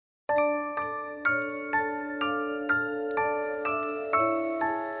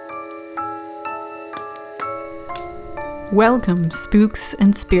Welcome, spooks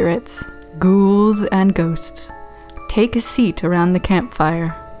and spirits, ghouls and ghosts. Take a seat around the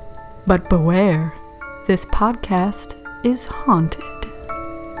campfire. But beware, this podcast is haunted.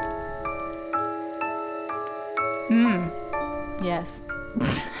 Yes.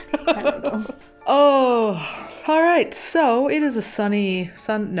 Oh, all right. So it is a sunny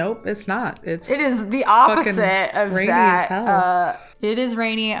sun. Nope, it's not. It is the opposite of rainy that. as hell. It is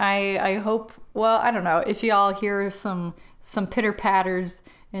rainy. I hope. Well, I don't know if y'all hear some pitter patters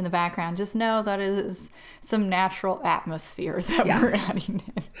in the background. Just know that is some natural atmosphere that we're adding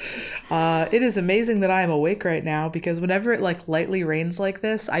in. It is amazing that I am awake right now because whenever it like lightly rains like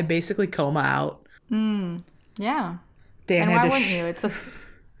this, I basically coma out. Yeah. Dan And had why to wouldn't you? It's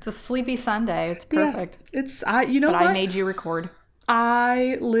a sleepy Sunday. It's perfect. Yeah, it's you know But what? I made you record.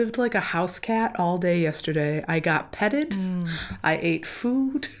 I lived like a house cat all day yesterday. I got petted. I ate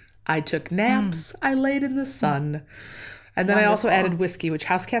food. I took naps. I laid in the sun. And then I also added whiskey, which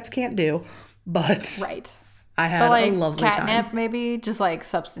house cats can't do. But Right. I had a lovely catnip, time. maybe just like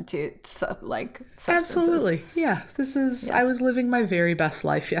substitute, like substances. Absolutely. Yeah. I was living my very best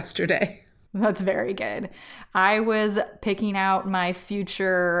life yesterday. That's very good. I was picking out my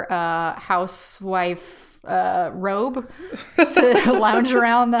future housewife robe to lounge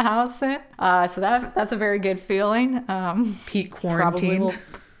around the house in. So that's a very good feeling. Peak quarantine.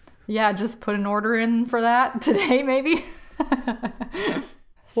 Just put an order in for that today, maybe.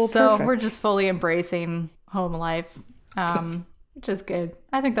 Well, so perfect. we're just fully embracing home life, which is good.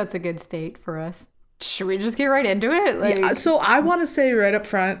 I think that's a good state for us. Should we just get right into it? So I want to say right up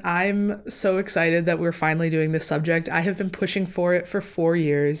front, I'm so excited that we're finally doing this subject. I have been pushing for it for 4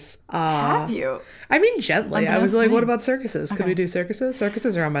 years. Have you? I mean, gently. I was like, Unbeknownst what to me. about circuses? Could we do circuses?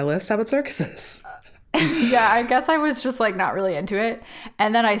 Circuses are on my list. How about circuses? Yeah, I guess I was just like not really into it.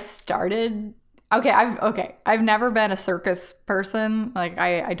 And then I started. I've never been a circus person. Like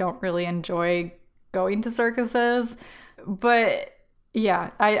I don't really enjoy going to circuses. But yeah,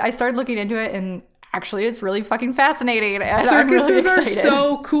 I started looking into it and actually it's really fucking fascinating. And I'm really Circuses are excited.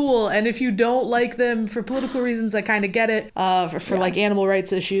 so cool. And if you don't like them for political reasons, I kind of get it. For like animal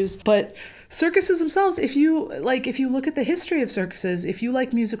rights issues. But circuses themselves, if you look at the history of circuses, if you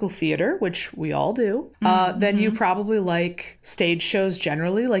like musical theater, which we all do, then you probably like stage shows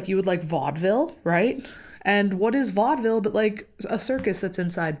generally. Like you would like vaudeville, right? And what is vaudeville but like a circus that's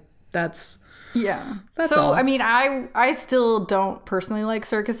inside? That's all. I mean, I still don't personally like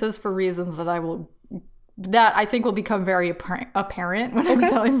circuses for reasons that I think will become very apparent when I'm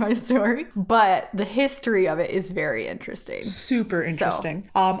telling my story. But the history of it is very interesting. Super interesting.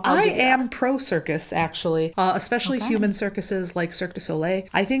 So, I am pro circus, actually, especially human circuses like Cirque du Soleil.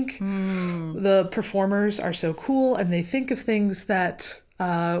 I think the performers are so cool and they think of things that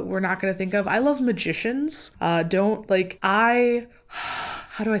we're not going to think of. I love magicians. How do I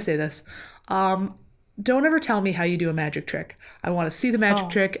say this? Don't ever tell me how you do a magic trick. I want to see the magic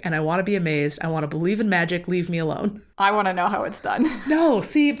trick and I want to be amazed. I want to believe in magic. Leave me alone. I want to know how it's done. No,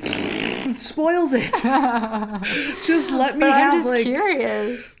 see, it spoils it. Just let me I'm just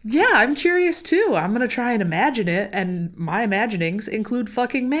curious. Yeah, I'm curious too. I'm going to try and imagine it. And my imaginings include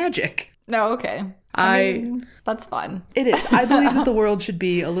fucking magic. No, okay. I mean, that's fun. It is. I believe that the world should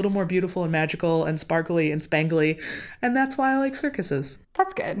be a little more beautiful and magical and sparkly and spangly. And that's why I like circuses.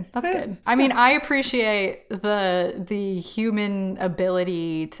 That's good. That's good. I mean, I appreciate the human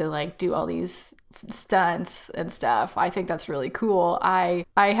ability to like do all these stunts and stuff. I think that's really cool. I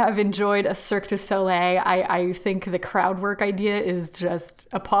have enjoyed a Cirque du Soleil. I think the crowd work idea is just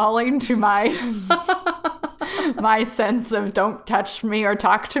appalling to my my sense of don't touch me or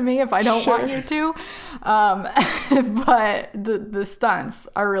talk to me if I don't want you to. But the stunts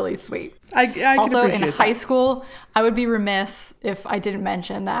are really sweet. I can also, appreciate in that. high school, I would be remiss if I didn't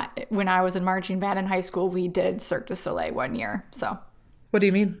mention that when I was in marching band in high school, we did Cirque du Soleil 1 year. So, What do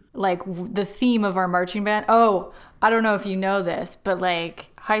you mean? like the theme of our marching band. Oh, I don't know if you know this, but like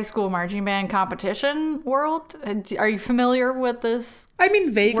high school marching band competition world. Are you familiar with this? I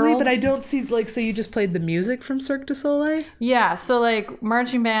mean, vaguely, world? but I don't see, like, so you just played the music from Cirque du Soleil? Yeah, so like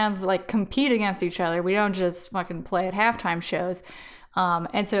marching bands like compete against each other. We don't just fucking play at halftime shows.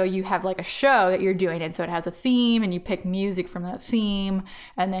 And so you have like a show that you're doing, and so it has a theme and you pick music from that theme,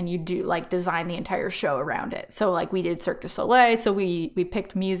 and then you do like design the entire show around it. So like we did Cirque du Soleil, so we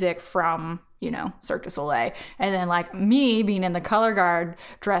picked music from, Cirque du Soleil, and then like me being in the color guard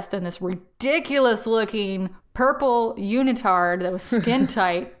dressed in this ridiculous looking purple unitard that was skin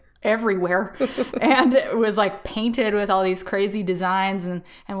tight everywhere. And it was like painted with all these crazy designs, and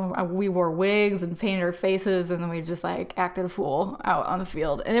we wore wigs and painted our faces, and then we just like acted a fool out on the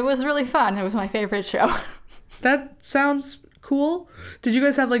field. And it was really fun. It was my favorite show. That sounds cool. Did you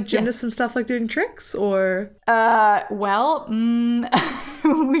guys have like gymnasts and stuff like doing tricks, or? Well,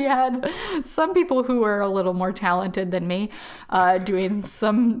 we had some people who were a little more talented than me, doing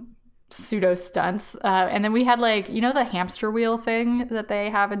some pseudo stunts. And then we had like, you know, the hamster wheel thing that they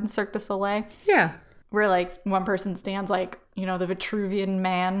have in Cirque du Soleil? Yeah. Where like one person stands like, you know, the Vitruvian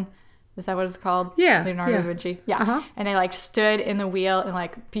Man. Is that what it's called? Yeah. Leonardo da Vinci. Yeah. Uh-huh. And they like stood in the wheel and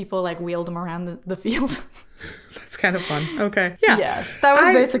like people like wheeled them around the field. That's kind of fun. Okay. Yeah. Yeah. That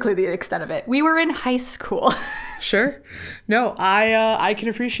was basically the extent of it. We were in high school. Sure. No, I can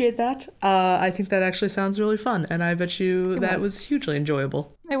appreciate that. I think that actually sounds really fun. And I bet you that was hugely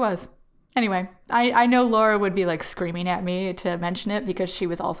enjoyable. It was. Anyway, I know Laura would be like screaming at me to mention it because she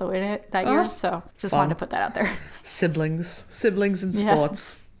was also in it that year. So just wanted to put that out there. Siblings in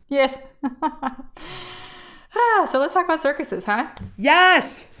sports. Yes. So let's talk about circuses, huh?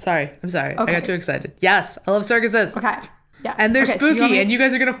 Yes. I'm sorry. Okay. I got too excited. Yes. I love circuses. Okay. Yes. And they're Okay, so spooky, and you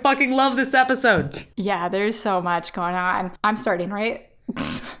guys are going to fucking love this episode. Yeah, there's so much going on. I'm starting, right? I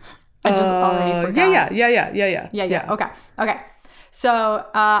just already forgot. Yeah. Okay. So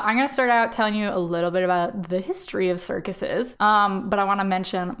I'm going to start out telling you a little bit about the history of circuses, but I want to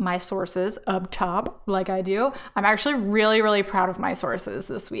mention my sources up top, like I do. I'm actually really, really proud of my sources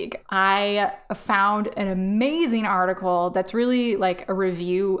this week. I found an amazing article that's really like a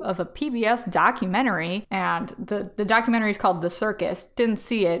review of a PBS documentary, and the documentary is called The Circus. Didn't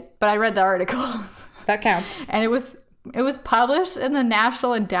see it, but I read the article. That counts. And it was published in the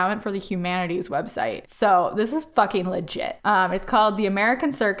National Endowment for the Humanities website. So this is fucking legit. It's called The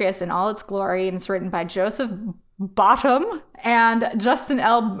American Circus in All Its Glory, and it's written by Joseph Bottom and Justin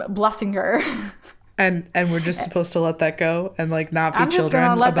L. Blessinger. And we're just supposed to let that go and like not be I'm just children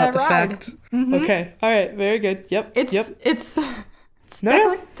gonna let about that the ride. fact. Mm-hmm. Okay. All right. Very good. Yep. It's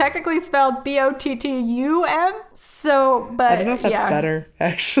No. technically spelled Bottun. So, but I don't know if that's better,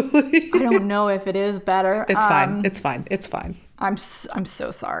 actually. I don't know if it is better. It's fine. It's fine. It's fine. I'm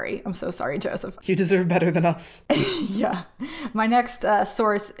so sorry. I'm so sorry, Joseph. You deserve better than us. Yeah. My next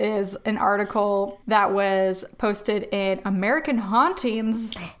source is an article that was posted in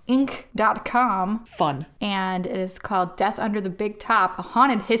AmericanHauntingsInc.com. Fun. And it is called Death Under the Big Top, A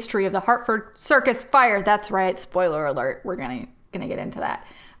Haunted History of the Hartford Circus Fire. That's right. Spoiler alert. We're gonna get into that.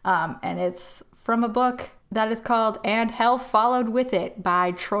 And it's from a book that is called And Hell Followed With It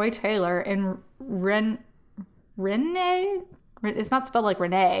by Troy Taylor and Renee? It's not spelled like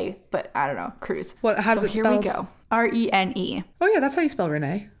Renee, but I don't know, Cruz. How's it spelled? Here we go. Rene. Oh yeah, that's how you spell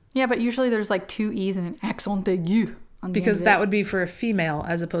Renee. Yeah, but usually there's like two E's and an accent aigu. Because that would be for a female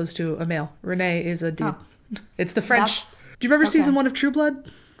as opposed to a male. Renee is a dude. Oh. It's the French. Do you remember season 1 of True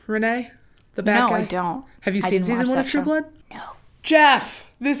Blood? Renee? The bad guy? No, I don't. Have you seen season 1 of True Blood? No. Jeff,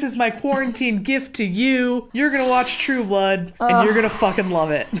 this is my quarantine gift to you. You're going to watch True Blood, and you're going to fucking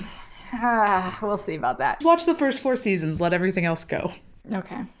love it. We'll see about that. Watch the first 4 seasons. Let everything else go.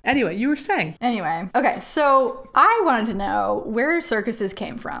 Okay. Anyway, you were saying. Okay, so I wanted to know where circuses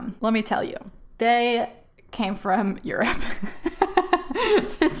came from. Let me tell you. They came from Europe.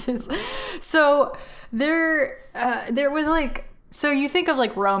 So there was like, so you think of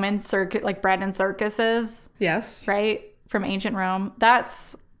like Roman circus, like Brandon circuses. Yes. Right? From ancient Rome.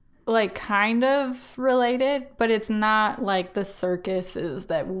 That's like kind of related, but it's not like the circuses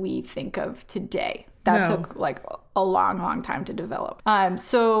that we think of today. That took like a long time to develop.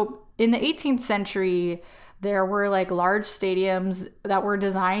 So in the 18th century, there were like large stadiums that were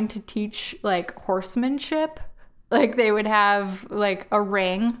designed to teach like horsemanship. Like they would have like a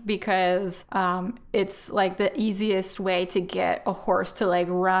ring because it's like the easiest way to get a horse to like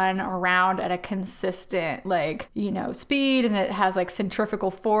run around at a consistent like, you know, speed, and it has like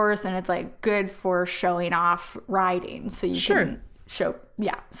centrifugal force, and it's like good for showing off riding. So you can show,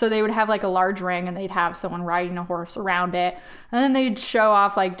 so they would have like a large ring, and they'd have someone riding a horse around it, and then they'd show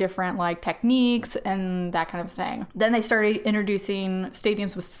off like different like techniques and that kind of thing. Then they started introducing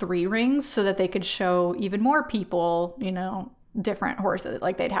stadiums with 3 rings so that they could show even more people, you know, different horses.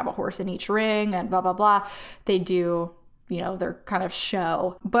 Like they'd have a horse in each ring and blah blah blah. They do, you know, their kind of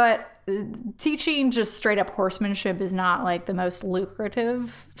show. But teaching just straight up horsemanship is not like the most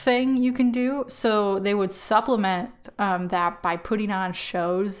lucrative thing you can do. So they would supplement that by putting on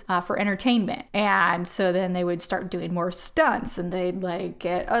shows for entertainment. And so then they would start doing more stunts, and they'd like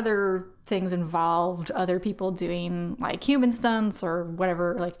get other things involved other people doing like human stunts or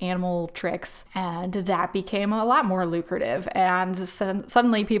whatever, like animal tricks. And that became a lot more lucrative. And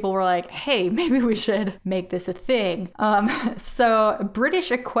suddenly people were like, hey, maybe we should make this a thing. So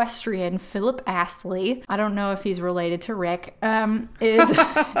British equestrian Philip Astley, I don't know if he's related to Rick, is...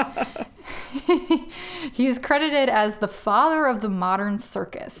 He's credited as the father of the modern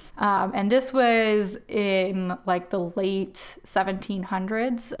circus. And this was in like the late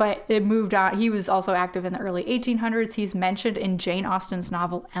 1700s, but it moved on. He was also active in the early 1800s. He's mentioned in Jane Austen's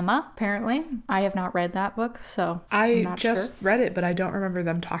novel Emma, apparently. I have not read that book, so I'm not just read it, but I don't remember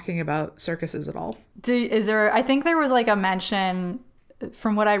them talking about circuses at all. I think there was like a mention,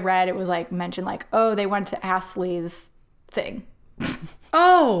 from what I read, it was like mentioned like, oh, they went to Astley's thing.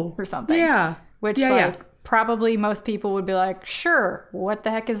 Oh, or something. Yeah. Which probably most people would be like, sure, what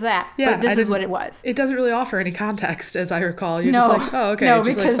the heck is that? Yeah, but this is what it was. It doesn't really offer any context, as I recall. You're just like, oh, okay,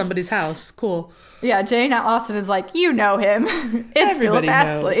 just like somebody's house. Cool. Yeah, Jane Austen is like, you know him. It's Everybody Philip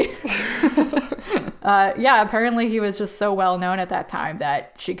Astley. Yeah, apparently he was just so well known at that time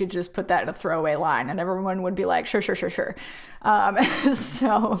that she could just put that in a throwaway line and everyone would be like, sure.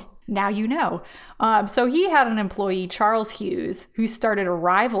 So now you know. So he had an employee, Charles Hughes, who started a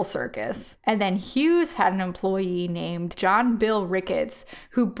rival circus. And then Hughes had an employee named John Bill Ricketts,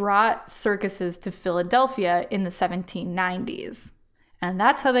 who brought circuses to Philadelphia in the 1790s. And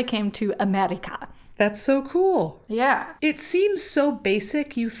that's how they came to America. That's so cool. Yeah. It seems so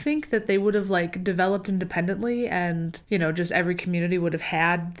basic. You think that they would have like developed independently and, you know, just every community would have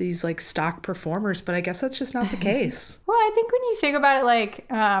had these like stock performers, but I guess that's just not the case. Well, I think when you think about it, like,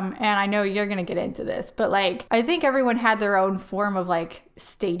 and I know you're going to get into this, but like, I think everyone had their own form of like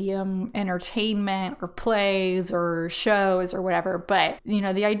stadium entertainment or plays or shows or whatever. But, you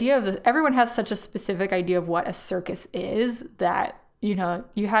know, the idea of everyone has such a specific idea of what a circus is that, you know,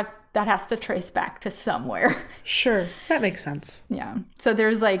 that has to trace back to somewhere. Sure, that makes sense. Yeah. So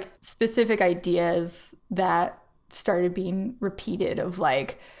there's like specific ideas that started being repeated of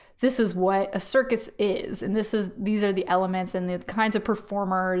like, this is what a circus is, and these are the elements and the kinds of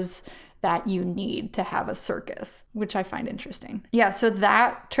performers that you need to have a circus, which I find interesting. Yeah, so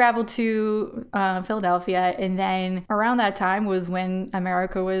that traveled to Philadelphia, and then around that time was when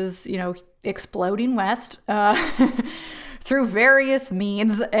America was, you know, exploding west. Through various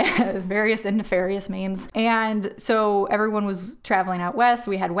means, various and nefarious means. And so everyone was traveling out west.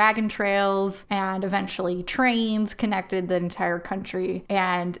 We had wagon trails and eventually trains connected the entire country.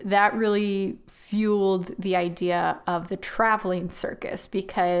 And that really fueled the idea of the traveling circus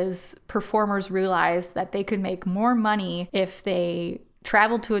because performers realized that they could make more money if they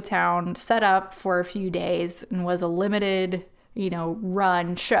traveled to a town, set up for a few days, and was a limited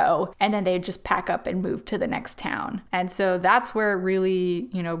run show, and then they'd just pack up and move to the next town. And so that's where it really,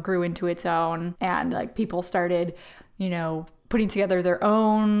 grew into its own, and like people started, putting together their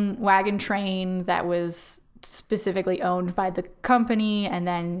own wagon train that was specifically owned by the company, and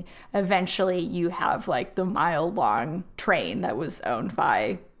then eventually you have like the mile-long train that was owned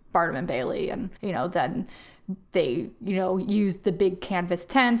by Barnum and Bailey, and then they used the big canvas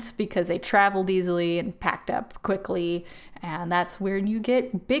tents because they traveled easily and packed up quickly. And that's where you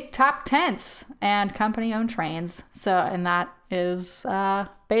get big top tents and company-owned trains. So, and that is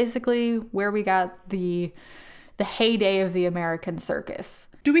basically where we got the heyday of the American circus.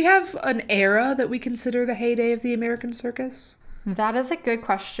 Do we have an era that we consider the heyday of the American circus? That is a good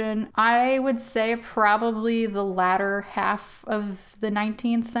question. I would say probably the latter half of the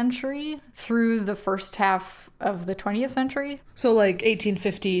 19th century through the first half of the 20th century. So like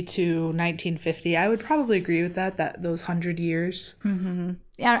 1850 to 1950. I would probably agree with that those 100 years. Mm-hmm.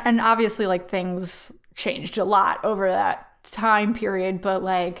 Yeah, and obviously like things changed a lot over that time period, but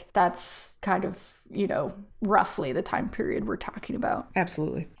like that's kind of, roughly the time period we're talking about.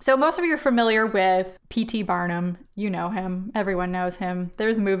 Absolutely. So most of you are familiar with P.T. Barnum. You know him. Everyone knows him.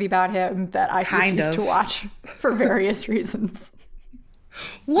 There's a movie about him that I refuse to watch for various reasons.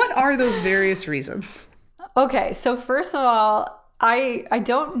 What are those various reasons? Okay, so first of all, I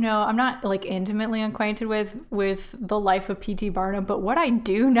don't know. I'm not like intimately acquainted with the life of P.T. Barnum, but what I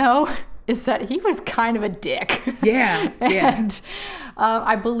do know is that he was kind of a dick. Yeah. And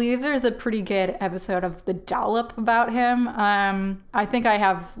I believe there's a pretty good episode of The Dollop about him. I think I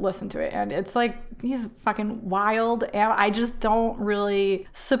have listened to it, and it's like he's fucking wild, and I just don't really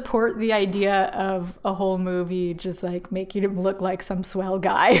support the idea of a whole movie just like making him look like some swell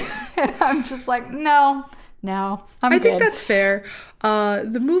guy. And I'm just like, no, I think that's fair.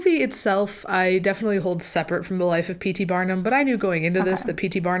 The movie itself, I definitely hold separate from the life of P.T. Barnum, but I knew going into this that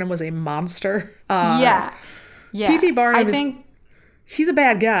P.T. Barnum was a monster. Yeah. P.T. Barnum he's a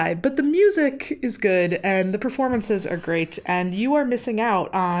bad guy, but the music is good and the performances are great, and you are missing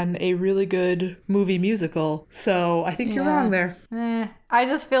out on a really good movie musical. So I think you're wrong there. I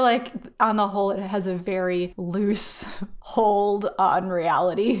just feel like on the whole, it has a very loose hold on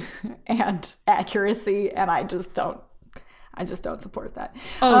reality and accuracy, and I just don't support that.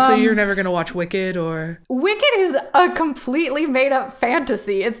 Oh, so you're never going to watch Wicked or... Wicked is a completely made up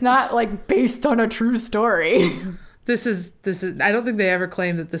fantasy. It's not like based on a true story. This is I don't think they ever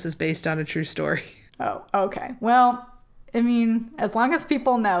claim that this is based on a true story. Oh, okay. Well, I mean, as long as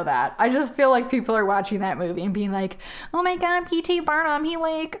people know that. I just feel like people are watching that movie and being like, oh my god, P.T. Barnum, he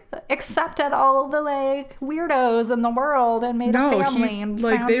like accepted all of the like weirdos in the world and made a family. And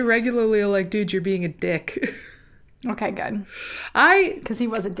they regularly are like, dude, you're being a dick. Okay, good. Because he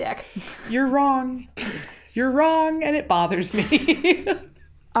was a dick. You're wrong. You're wrong, and it bothers me.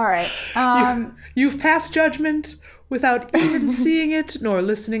 All right. You've passed judgment without even seeing it nor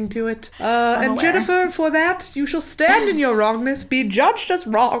listening to it. And aware. Jennifer, for that, you shall stand in your wrongness, be judged as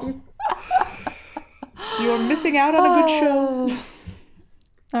wrong. You are missing out on a good show.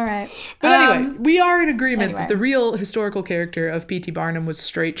 All right. But anyway, we are in agreement that the real historical character of P.T. Barnum was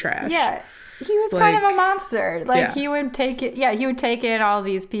straight trash. Yeah. He was kind of a monster. Like, he would take it. Yeah, he would take in all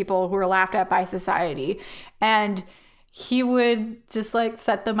these people who were laughed at by society, and he would just like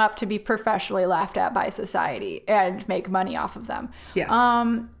set them up to be professionally laughed at by society and make money off of them. Yes.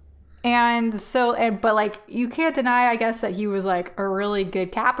 But like, you can't deny, I guess, that he was like a really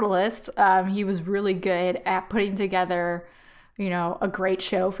good capitalist. He was really good at putting together, a great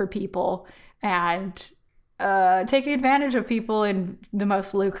show for people and taking advantage of people in the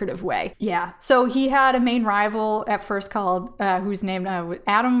most lucrative way. Yeah. So he had a main rival at first called, who's named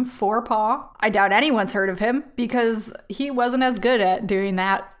Adam Forepaugh. I doubt anyone's heard of him because he wasn't as good at doing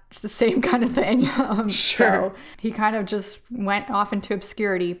that, the same kind of thing. Sure. So he kind of just went off into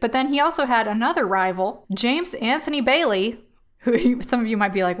obscurity. But then he also had another rival, James Anthony Bailey, who some of you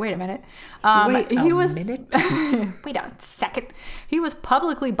might be like, wait a minute. Wait a second. He was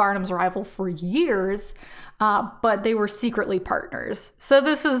publicly Barnum's rival for years. But they were secretly partners. So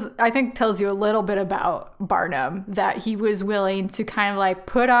this I think, tells you a little bit about Barnum, that he was willing to kind of like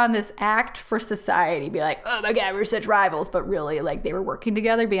put on this act for society, be like, oh my God, we're such rivals. But really, like, they were working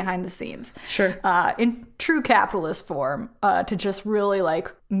together behind the scenes. Sure. In true capitalist form, to just really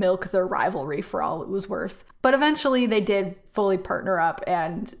like milk their rivalry for all it was worth. But eventually they did fully partner up,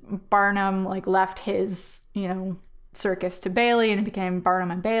 and Barnum like left his, circus to Bailey, and it became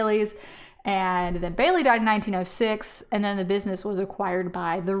Barnum and Bailey's. And then Bailey died in 1906, and then the business was acquired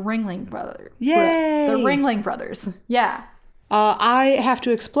by the Ringling Brothers. Yay! The Ringling Brothers. Yeah. I have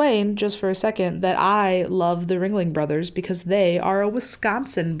to explain just for a second that I love the Ringling Brothers because they are a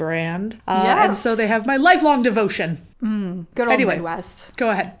Wisconsin brand. Yes. And so they have my lifelong devotion. Good old Midwest. Go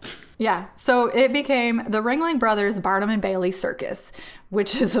ahead. Yeah. So it became the Ringling Brothers Barnum and Bailey Circus,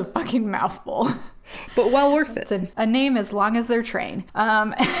 which is a fucking mouthful. But well worth it. It's a name as long as their train.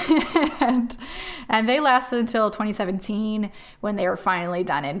 And they lasted until 2017 when they were finally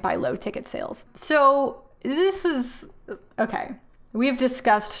done in by low ticket sales. So this is, okay. We've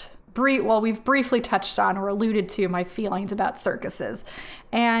discussed, we've briefly touched on or alluded to my feelings about circuses.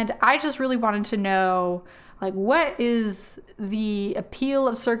 And I just really wanted to know, like, what is the appeal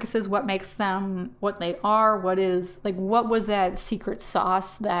of circuses? What makes them what they are? What was that secret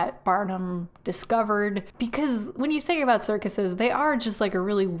sauce that Barnum discovered? Because when you think about circuses, they are just like a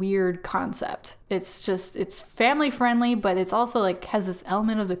really weird concept. It's family friendly, but it's also like has this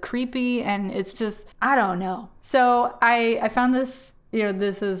element of the creepy, and it's just, I don't know. So I found this,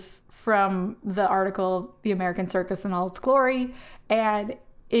 this is from the article, The American Circus in All Its Glory, and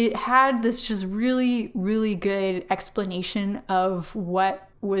it had this just really, really good explanation of what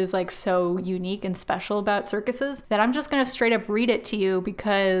was like so unique and special about circuses that I'm just going to straight up read it to you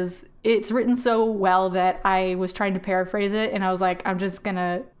because it's written so well that I was trying to paraphrase it, and I was like, I'm just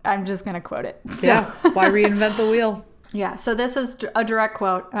gonna quote it. So. Yeah. Why reinvent the wheel? Yeah, so this is a direct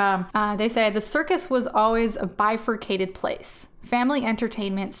quote. They say, the circus was always a bifurcated place. Family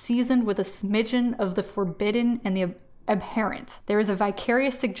entertainment seasoned with a smidgen of the forbidden and the abhorrent. There is a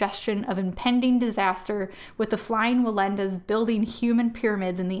vicarious suggestion of impending disaster, with the flying Wallendas building human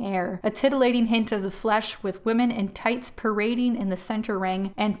pyramids in the air, a titillating hint of the flesh with women in tights parading in the center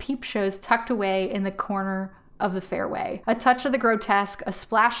ring, and peep shows tucked away in the corner of the fairway. A touch of the grotesque, a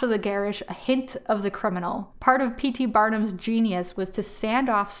splash of the garish, a hint of the criminal. Part of P.T. Barnum's genius was to sand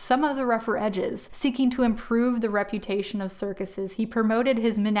off some of the rougher edges. Seeking to improve the reputation of circuses, he promoted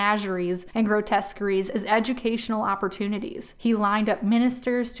his menageries and grotesqueries as educational opportunities. He lined up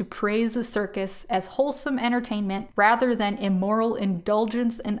ministers to praise the circus as wholesome entertainment rather than immoral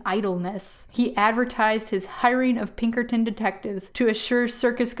indulgence and idleness. He advertised his hiring of Pinkerton detectives to assure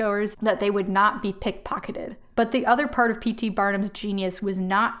circus goers that they would not be pickpocketed. But the other part of P.T. Barnum's genius was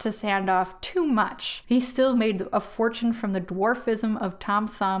not to sand off too much. He still made a fortune from the dwarfism of Tom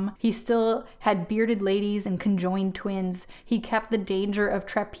Thumb. He still had bearded ladies and conjoined twins. He kept the danger of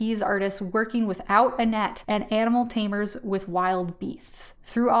trapeze artists working without a net and animal tamers with wild beasts.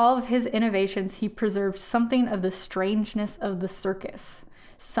 Through all of his innovations, he preserved something of the strangeness of the circus,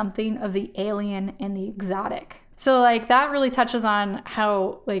 something of the alien and the exotic. So, like, that really touches on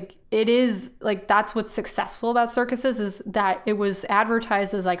how, like, it is, like, that's what's successful about circuses, is that it was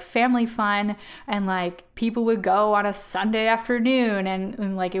advertised as, like, family fun, and, like, people would go on a Sunday afternoon,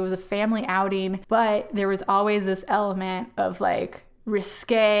 and like, it was a family outing, but there was always this element of, like,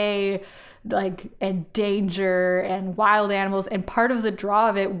 risque, like, and danger and wild animals, and part of the draw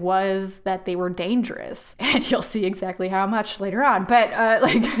of it was that they were dangerous, and you'll see exactly how much later on. But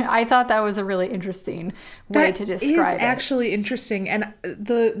like, I thought that was a really interesting way to describe it. That is actually interesting, and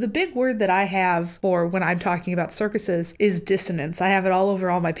the big word that I have for when I'm talking about circuses is dissonance. I have it all over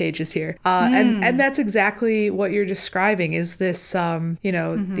all my pages here, and that's exactly what you're describing, is this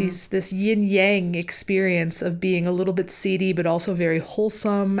this yin yang experience of being a little bit seedy but also very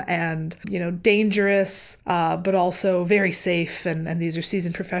wholesome, and dangerous, but also very safe. And these are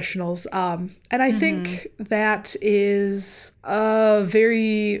seasoned professionals. And I think that is a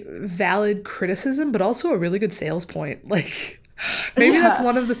very valid criticism, but also a really good sales point. Like, maybe that's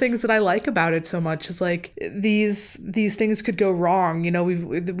one of the things that I like about it so much, is like, these things could go wrong.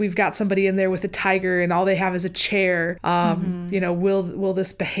 We've got somebody in there with a tiger and all they have is a chair. Will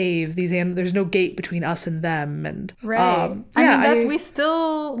this behave? There's no gate between us and them. And right. I mean, we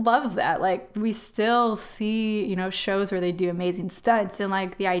still love that. Like, we still see, shows where they do amazing stunts, and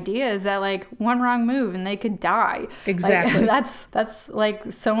like, the idea is that, like, one wrong move and they could die. Exactly. Like, that's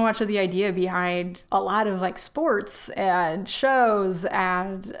like so much of the idea behind a lot of, like, sports and shows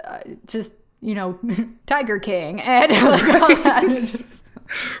and just Tiger King and like all that.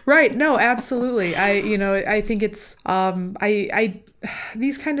 Right. No, absolutely. I think it's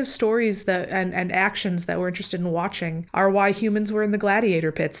these kind of stories that and actions that we're interested in watching are why humans were in the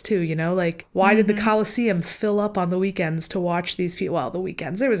gladiator pits too. Like, why did the Colosseum fill up on the weekends to watch these people? Well, the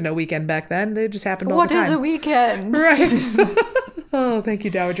weekends, there was no weekend back then. They just happened all the time. What is a weekend? Right. Oh, thank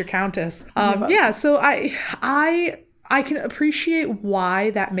you, Dowager Countess. So I can appreciate why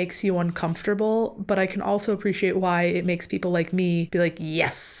that makes you uncomfortable, but I can also appreciate why it makes people like me be like,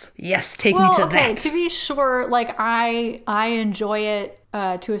 yes, take me to that. To be sure, like, I enjoy it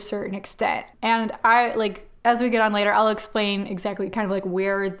to a certain extent. And I, like, as we get on later, I'll explain exactly kind of like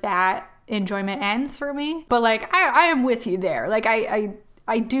where that enjoyment ends for me. But like, I am with you there. Like,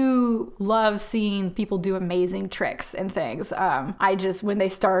 I do love seeing people do amazing tricks and things. I just, when they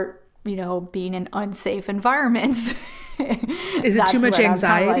start, being in unsafe environments. Is it too much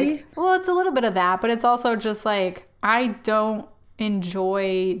anxiety? Like, well, it's a little bit of that, but it's also just like, I don't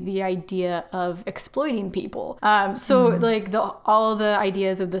enjoy the idea of exploiting people. Like, all the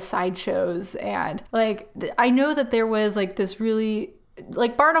ideas of the sideshows, and like, I know that there was like this really,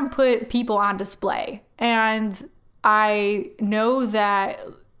 like, Barnum put people on display, and I know that,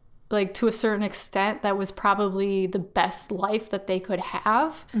 like, to a certain extent, that was probably the best life that they could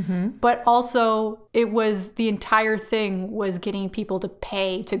have. But also, it was, the entire thing was getting people to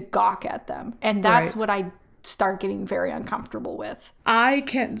pay to gawk at them. And that's what I start getting very uncomfortable with.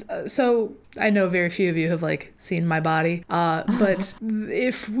 So I know very few of you have, like, seen my body. But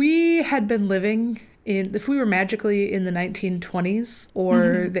if we had been living if we were magically in the 1920s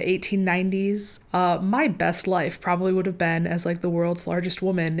or the 1890s, my best life probably would have been as, like, the world's largest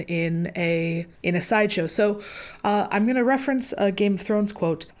woman in a sideshow. So I'm going to reference a Game of Thrones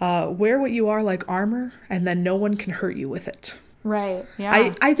quote, wear what you are like armor, and then no one can hurt you with it. Right.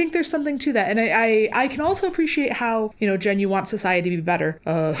 Yeah. I think there's something to that. And I can also appreciate how, Jen, you want society to be better.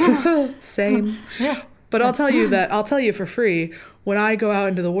 Same. Yeah. But I'll tell you for free, when I go out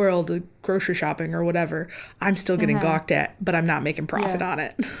into the world, grocery shopping or whatever, I'm still getting gawked at, but I'm not making profit on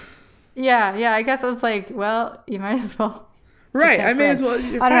it. Yeah. I guess I was like, well, you might as well. Right. I may as well.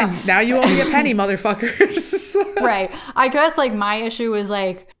 You're fine. Now you owe me a penny, motherfuckers. Right. I guess, like, my issue is,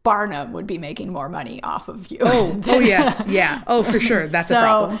 like, Barnum would be making more money off of you. Oh yes. Yeah. Oh, for sure. That's a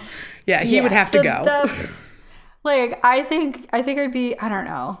problem. Yeah. He would have to go. Like, I think I'd be, I don't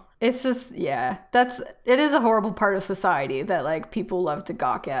know. It's just, yeah, it is a horrible part of society that, like, people love to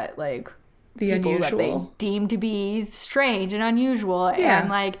gawk at, like, The people that they unusual. deem to be strange and unusual. Yeah. And,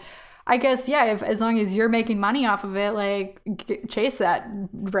 like, I guess, yeah, if as long as you're making money off of it, like, chase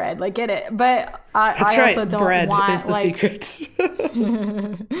that bread, like, get it. But That's I right. also don't Bread want, is the like, secret.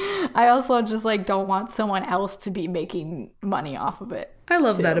 I also just, like, don't want someone else to be making money off of it. I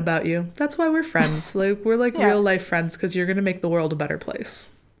love that about you. That's why we're friends. Like, we're like Yeah. real life friends because you're going to make the world a better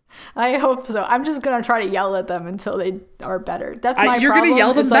place. I hope so. I'm just gonna try to yell at them until they are better. That's my You're problem. going to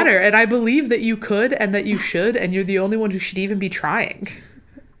yell them It's like, better. And I believe that you could and that you should. And you're the only one who should even be trying.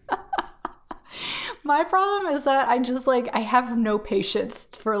 my problem is that I just, like, I have no patience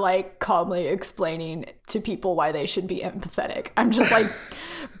for, like, calmly explaining to people why they should be empathetic. I'm just like,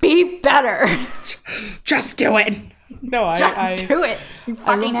 be better. Just do it. No, Just do it, you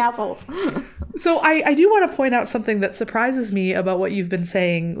fucking assholes. So I do want to point out something that surprises me about what you've been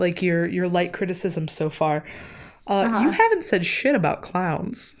saying, like your light criticism so far. You haven't said shit about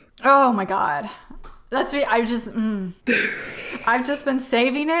clowns. Oh my god. That's me. I've just been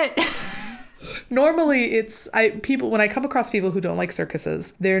saving it. Normally it's people when I come across people who don't like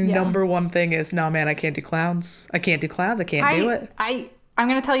circuses, their number one thing is, no man, I can't do clowns. I can't do clowns. I can't do it. I'm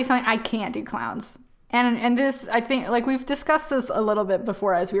gonna tell you something. I can't do clowns. And this, I think, like, we've discussed this a little bit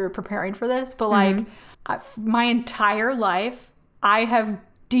before as we were preparing for this, but, like, my entire life, I have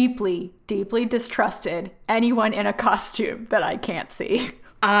deeply, deeply distrusted anyone in a costume that I can't see.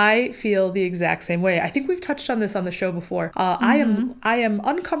 I feel the exact same way. I think we've touched on this on the show before. I am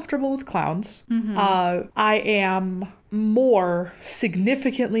uncomfortable with clowns. I am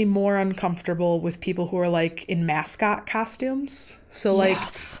significantly more uncomfortable with people who are, like, in mascot costumes. So, like,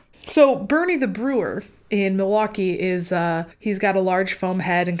 so Bernie the Brewer in Milwaukee is he's got a large foam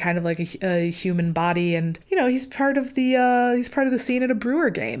head and kind of like a human body, and you know he's part of the scene at a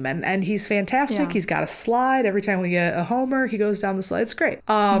Brewer game, and he's fantastic. Yeah. He's got a slide every time we get a homer. He goes down the slide. It's great.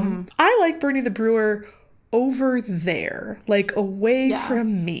 I like Bernie the Brewer over there, like away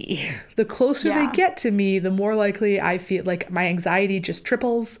from me. The closer they get to me, the more likely I feel like my anxiety just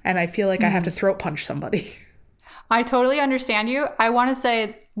triples, and I feel like I have to throat punch somebody. I totally understand you. I want to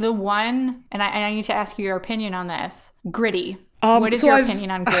say the one, and I need to ask you your opinion on this. Gritty. What is your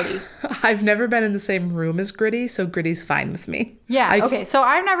opinion on Gritty? I've never been in the same room as Gritty, so Gritty's fine with me. Yeah, okay. So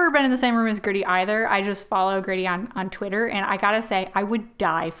I've never been in the same room as Gritty either. I just follow Gritty on Twitter, and I gotta say, I would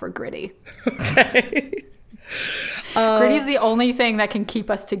die for Gritty. Okay. Gritty's the only thing that can keep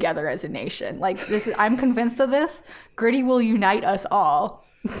us together as a nation. Like, I'm convinced of this. Gritty will unite us all.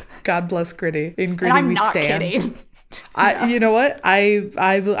 God bless Gritty. In Gritty And I'm we not stand. kidding. You know what?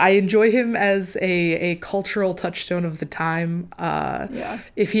 I enjoy him as a cultural touchstone of the time.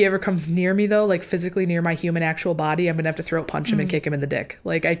 If he ever comes near me, though, like physically near my human actual body, I'm gonna have to throat punch him and kick him in the dick.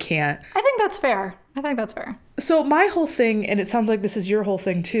 Like, I can't. I think that's fair. So my whole thing, and it sounds like this is your whole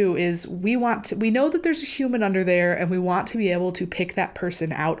thing too, is we know that there's a human under there, and we want to be able to pick that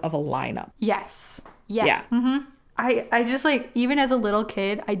person out of a lineup. Yes. Yeah. I just, like, even as a little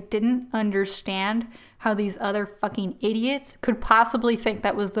kid, I didn't understand how these other fucking idiots could possibly think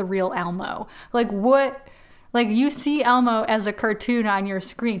that was the real Elmo. Like, what? Like, you see Elmo as a cartoon on your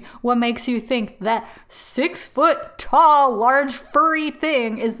screen. What makes you think that 6 foot tall, large, furry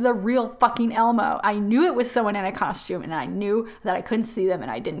thing is the real fucking Elmo? I knew it was someone in a costume, and I knew that I couldn't see them,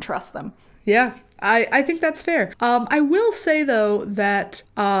 and I didn't trust them. Yeah, I think that's fair. I will say, though, that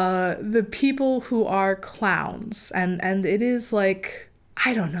the people who are clowns, and it is like,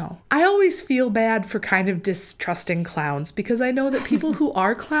 I don't know. I always feel bad for kind of distrusting clowns, because I know that people who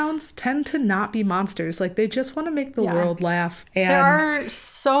are clowns tend to not be monsters. Like, they just want to make the world laugh. And there are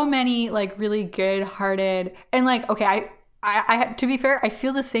so many, like, really good-hearted, and, like, okay, I to be fair, I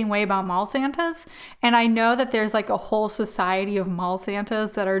feel the same way about mall Santas, and I know that there's, like, a whole society of mall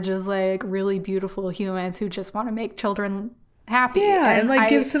Santas that are just, like, really beautiful humans who just want to make children happy. Yeah, and like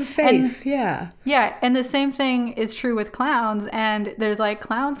give some faith. Yeah, and the same thing is true with clowns, and there's like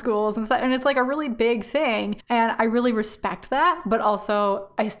clown schools and stuff, and it's like a really big thing, and I really respect that, but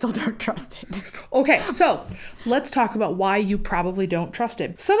also I still don't trust it. Okay, so let's talk about why you probably don't trust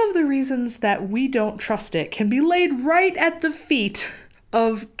it. Some of the reasons that we don't trust it can be laid right at the feet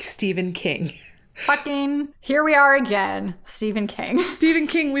of Stephen King. Fucking here we are again, Stephen King. Stephen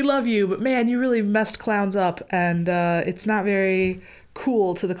King, we love you, but man, you really messed clowns up, and it's not very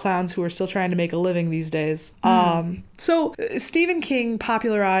cool to the clowns who are still trying to make a living these days. So Stephen King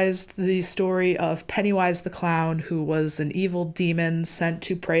popularized the story of Pennywise the clown, who was an evil demon sent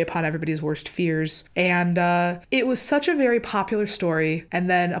to prey upon everybody's worst fears. And it was such a very popular story, and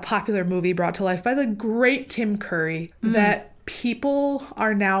then a popular movie brought to life by the great Tim Curry, that people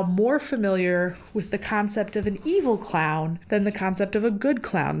are now more familiar with the concept of an evil clown than the concept of a good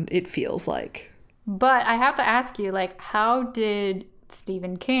clown, it feels like. But I have to ask you, like, how did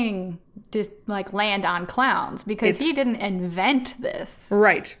Stephen King just like land on clowns? Because he didn't invent this.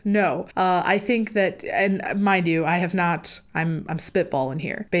 Right. No. I think that, and mind you, I have not, I'm spitballing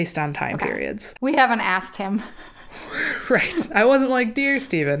here based on time periods. We haven't asked him. Right. I wasn't like, dear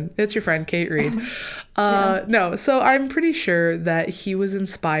Stephen, it's your friend Kate Reed. No, so I'm pretty sure that he was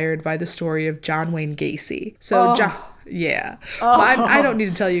inspired by the story of John Wayne Gacy. So, yeah. Well, I don't need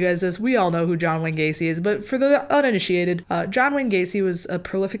to tell you guys this. We all know who John Wayne Gacy is. But for the uninitiated, John Wayne Gacy was a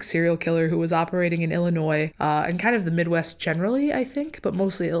prolific serial killer who was operating in Illinois and kind of the Midwest generally, I think, but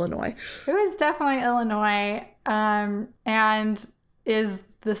mostly Illinois. It was definitely Illinois, and is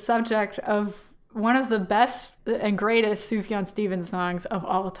the subject of one of the best and greatest Sufjan Stevens songs of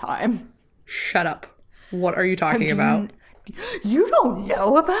all time. Shut up. What are you talking about? You don't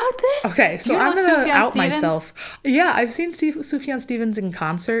know about this? Okay, so I'm going to out myself. Yeah, I've seen Sufjan Stevens in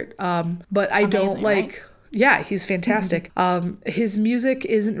concert, but I don't like... Right? Yeah, he's fantastic. His music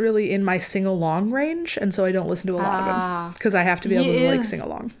isn't really in my sing-along range, and so I don't listen to a lot of him because I have to be able to like sing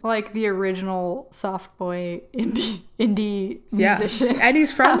along. Like the original soft boy indie musician. And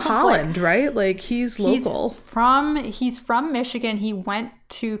he's from Holland, right? Like he's local. He's from Michigan. He went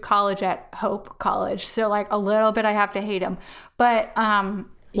to college at Hope College, so like a little bit I have to hate him. But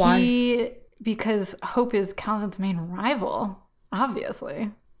why? Because Hope is Calvin's main rival,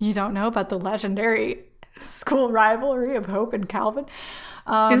 obviously. You don't know about the legendary school rivalry of Hope and Calvin.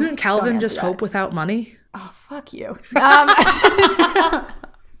 Isn't Calvin just Hope without money? Oh, fuck you. I'm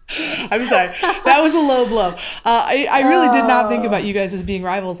sorry. That was a low blow. I really did not think about you guys as being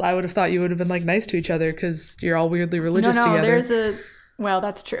rivals. I would have thought you would have been like nice to each other because you're all weirdly religious together. Well,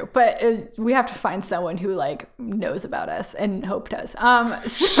 that's true. But we have to find someone who like knows about us, and Hope does.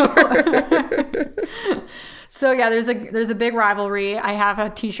 So yeah, there's a big rivalry. I have a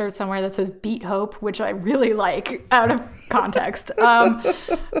t-shirt somewhere that says Beat Hope, which I really like out of context. So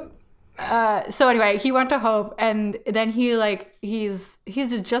anyway, he went to Hope, and then he's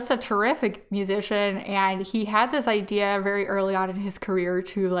just a terrific musician, and he had this idea very early on in his career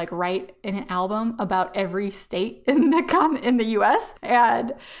to like write an album about every state in the US.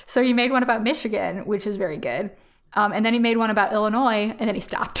 And so he made one about Michigan, which is very good. And then he made one about Illinois, and then he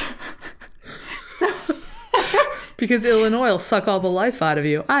stopped. Because Illinois will suck all the life out of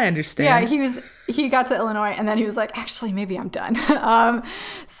you. I understand. Yeah, he got to Illinois, and then he was like, actually, maybe I'm done.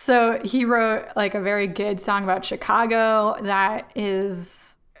 So he wrote like a very good song about Chicago that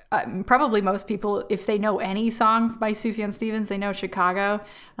is probably most people, if they know any song by Sufjan Stevens, they know Chicago.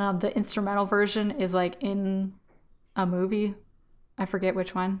 The instrumental version is like in a movie. I forget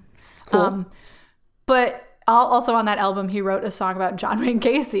which one. Cool. But also on that album, he wrote a song about John Wayne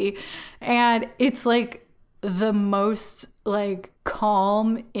Gacy, and it's like the most like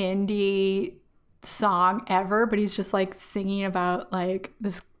calm indie song ever, but he's just like singing about like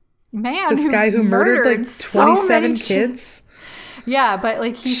this guy who murdered like 27 kids. Yeah, but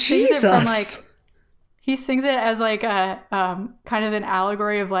like he sings it from like he sings it as like a kind of an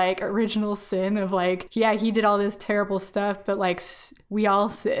allegory of like original sin of like, yeah, he did all this terrible stuff, but like we all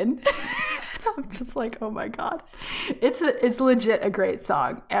sin. I'm just like, oh my god, it's legit a great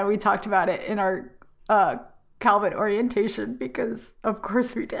song, and we talked about it in our Calvin orientation because of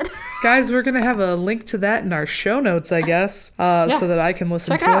course we did. Guys, we're gonna have a link to that in our show notes, I guess, so that I can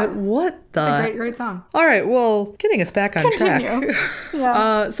listen to it. What the? It's a great song. All right, well, getting us back on track.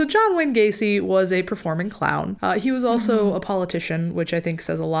 Yeah. So John Wayne Gacy was a performing clown. He was also a politician, which I think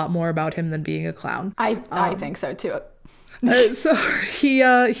says a lot more about him than being a clown. I think so too. So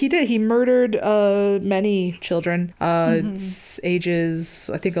he murdered many children,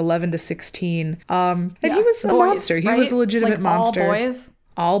 ages I think 11 to 16. And he was a monster. He was a legitimate monster.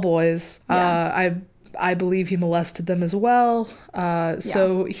 All boys. Yeah. I believe he molested them as well.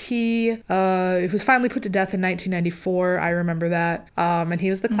 So he was finally put to death in 1994. I remember that. And he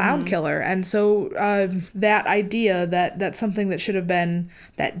was the clown killer. And so that idea that something that should have been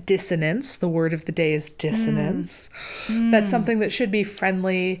that dissonance, the word of the day is dissonance, that something that should be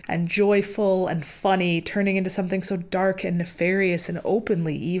friendly and joyful and funny turning into something so dark and nefarious and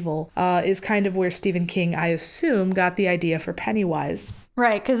openly evil is kind of where Stephen King, I assume, got the idea for Pennywise.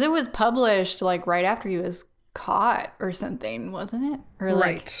 Right, because it was published like right after he was caught or something, wasn't it? Or like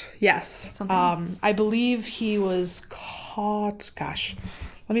Right. Yes. something. I believe he was caught. Gosh,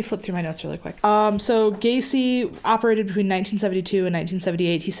 let me flip through my notes really quick. So Gacy operated between 1972 and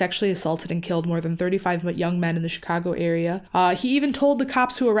 1978. He sexually assaulted and killed more than 35 young men in the Chicago area. He even told the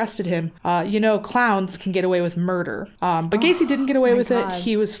cops who arrested him, clowns can get away with murder. But Gacy didn't get away with God. it.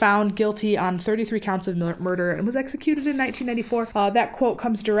 He was found guilty on 33 counts of murder and was executed in 1994. That quote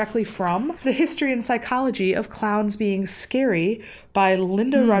comes directly from The History and Psychology of Clowns Being Scary by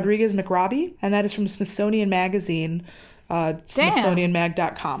Linda Rodriguez McRobbie, and that is from Smithsonian Magazine.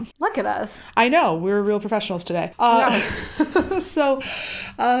 SmithsonianMag.com. Look at us. I know, we're real professionals today. So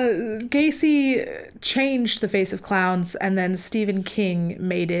Gacy changed the face of clowns, and then Stephen King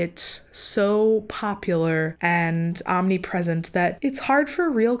made it so popular and omnipresent that it's hard for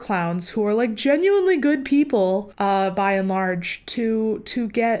real clowns who are like genuinely good people, by and large, to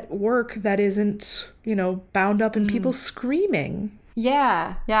get work that isn't, bound up in people screaming.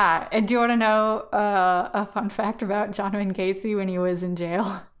 Yeah. And do you want to know a fun fact about John Wayne Gacy when he was in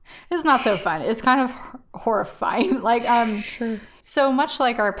jail? It's not so fun. It's kind of horrifying. Like, Sure. so much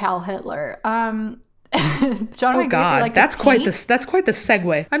like our pal Hitler. John Wayne Gacy God, liked that's to quite paint. that's quite the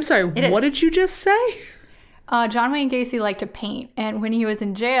segue. I'm sorry, is. what did you just say? John Wayne Gacy liked to paint, and when he was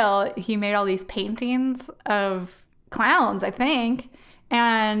in jail, he made all these paintings of clowns, I think,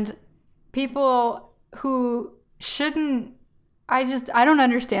 and people who shouldn't. I don't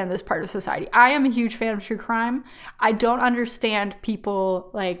understand this part of society. I am a huge fan of true crime. I don't understand people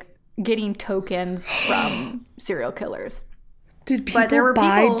like getting tokens from serial killers. Did But there people were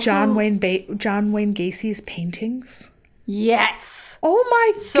buy people John who- Wayne Gacy's paintings? Yes. Oh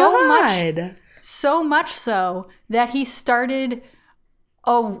my So God. So much so that he started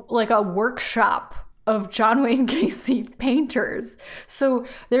a workshop of John Wayne Gacy painters. So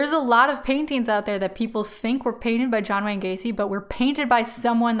there's a lot of paintings out there that people think were painted by John Wayne Gacy, but were painted by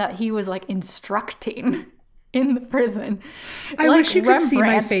someone that he was like instructing in the prison. I Like wish you could see my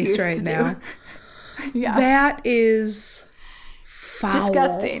Rembrandt face used right to now. do. Yeah. That is foul.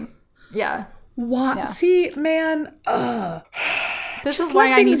 Disgusting. Yeah. What? Yeah. See, man, This Just is why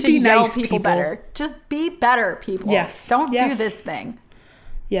let I need things to be yell nice, people people. better. Just be better, people. Yes. Don't Yes. do this thing.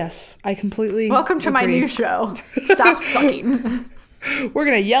 yes, I completely Welcome to my agree. new show. Stop sucking. We're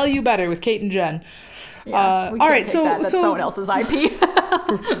gonna yell you better with Kate and Jen. We all can't right, take so that. That's someone else's IP.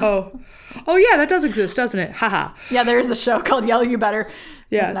 oh yeah, that does exist, doesn't it? Haha. Yeah, there is a show called Yell You Better.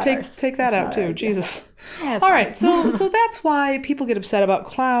 Yeah, It's not take ours. take that It's out not too. ours. Jesus. Yeah, it's All fine. right, so that's why people get upset about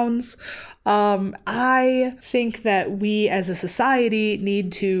clowns. I think that we as a society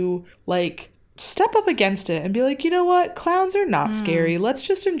need to step up against it and be like, you know what? Clowns are not scary. Let's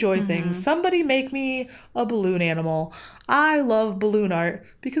just enjoy things. Somebody make me a balloon animal. I love balloon art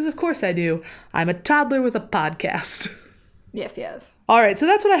because of course I do. I'm a toddler with a podcast. Yes. All right, so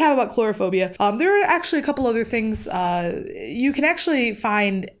that's what I have about chlorophobia. There are actually a couple other things. You can actually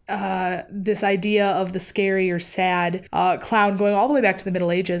find this idea of the scary or sad clown going all the way back to the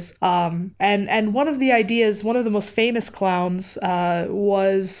Middle Ages. And one of the ideas, one of the most famous clowns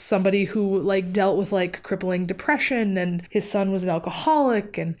was somebody who dealt with crippling depression, and his son was an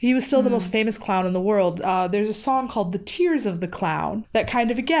alcoholic, and he was still the most famous clown in the world. There's a song called "The Tears of the Clown" that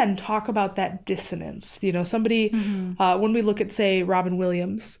kind of again talk about that dissonance. Somebody when we look at, say, Robin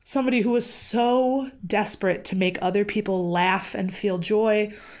Williams, somebody who was so desperate to make other people laugh and feel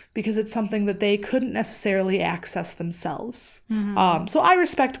joy because it's something that they couldn't necessarily access themselves. So I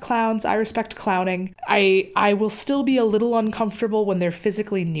respect clowns. I respect clowning. I will still be a little uncomfortable when they're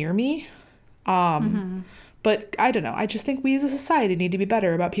physically near me. But I don't know. I just think we as a society need to be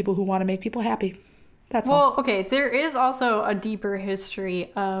better about people who want to make people happy. That's all. Well, okay, there is also a deeper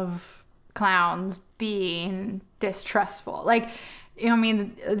history of clowns being distrustful.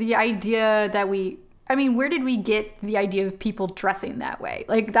 The idea that where did we get the idea of people dressing that way?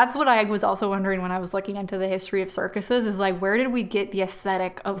 That's what I was also wondering when I was looking into the history of circuses, is where did we get the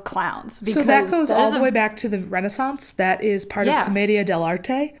aesthetic of clowns? So that goes all the way back to the Renaissance. That is part of Commedia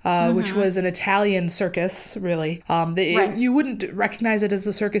dell'arte, which was an Italian circus, really. Right. You wouldn't recognize it as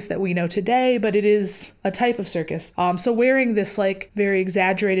the circus that we know today, but it is a type of circus. So wearing this very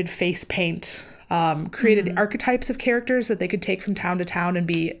exaggerated face paint created archetypes of characters that they could take from town to town and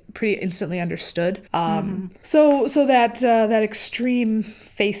be pretty instantly understood. So that extreme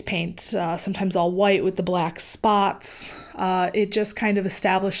face paint, sometimes all white with the black spots, it just kind of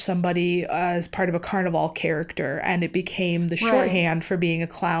established somebody as part of a carnival character, and it became the shorthand for being a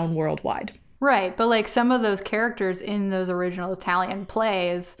clown worldwide. Right, but some of those characters in those original Italian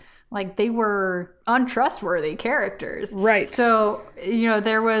plays like they were untrustworthy characters. Right. So,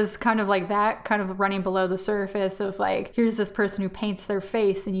 there was kind of like that kind of running below the surface of like, here's this person who paints their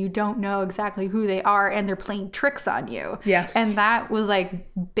face and you don't know exactly who they are and they're playing tricks on you. Yes. And that was like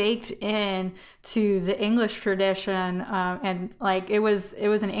baked in to the English tradition. And like, it was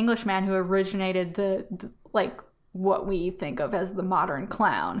an Englishman who originated the like what we think of as the modern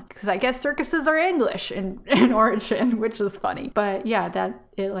clown, because I guess circuses are English in origin, which is funny. But yeah, that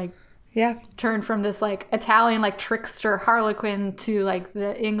it like turned from this like Italian like trickster harlequin to like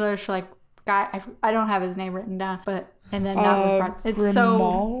the English like guy. I don't have his name written down, but and then that was brought, it's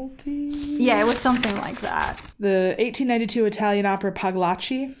Grimaldi? Yeah, it was something like that. The 1892 Italian opera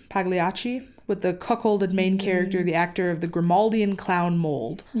Pagliacci, with the cuckolded main character, the actor of the Grimaldian clown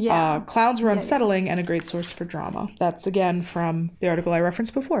mold. Yeah. Clowns were unsettling and a great source for drama. That's again from the article I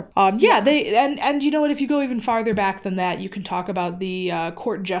referenced before. They and you know what? If you go even farther back than that, you can talk about the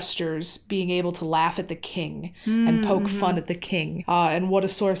court jesters being able to laugh at the king and poke fun at the king, and what a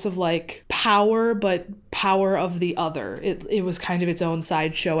source of like power, but power of the other. It was kind of its own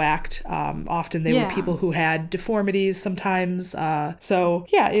sideshow act. Often they were people who had deformities sometimes. So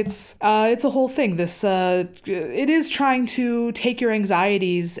yeah, it's a whole thing. This it is trying to take your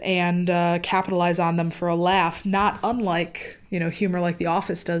anxieties and capitalize on them for a laugh, not unlike humor like The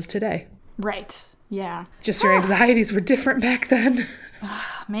Office does today. Right. Yeah. Just your anxieties were different back then.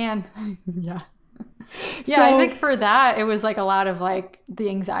 Man. Yeah. Yeah, So, I think for that, it was like a lot of like the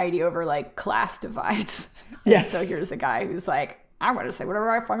anxiety over like class divides. Yes. So here's a guy who's like, I want to say whatever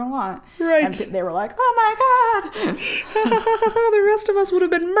I fucking want. Right. And they were like, oh my God. the rest of us would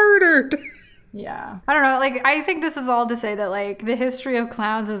have been murdered. Yeah. I don't know. Like, I think this is all to say that, like, the history of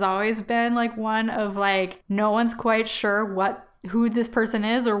clowns has always been, like, one of, like, no one's quite sure who this person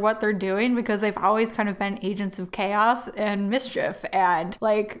is or what they're doing, because they've always kind of been agents of chaos and mischief. And,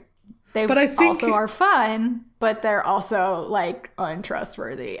 like, they also are fun, but they're also, like,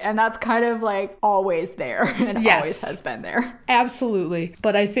 untrustworthy. And that's kind of, like, always there and always has been there. Absolutely.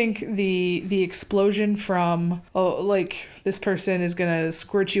 But I think the explosion from, this person is going to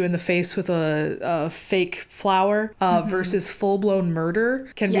squirt you in the face with a fake flower versus full-blown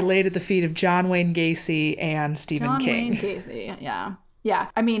murder can be laid at the feet of John Wayne Gacy and Stephen King. John Wayne Gacy, yeah. Yeah,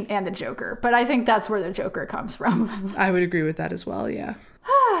 I mean, and the Joker. But I think that's where the Joker comes from. I would agree with that as well, yeah.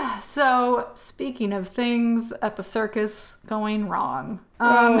 So, speaking of things at the circus going wrong.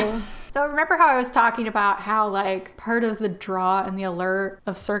 So remember how I was talking about how, like, part of the draw and the allure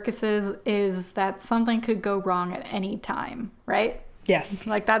of circuses is that something could go wrong at any time, right? Yes.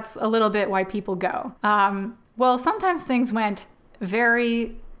 Like, that's a little bit why people go. Well, sometimes things went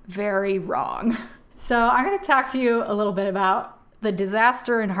very, very wrong. So I'm going to talk to you a little bit about the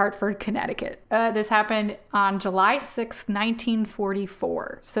disaster in Hartford, Connecticut. This happened on July 6th,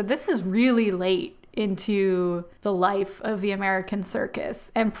 1944. So this is really late into the life of the American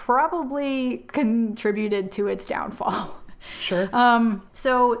circus and probably contributed to its downfall. Sure.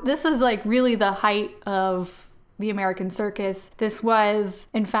 So this is like really the height of the American circus. This was,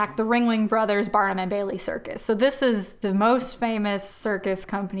 in fact, the Ringling Brothers Barnum and Bailey Circus. So this is the most famous circus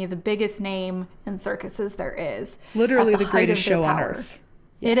company, the biggest name in circuses there is. Literally the greatest show on earth.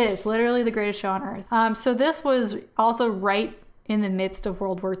 Yes. It is literally the greatest show on earth. So this was also right in the midst of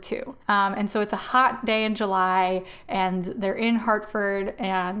World War II. And so it's a hot day in July and they're in Hartford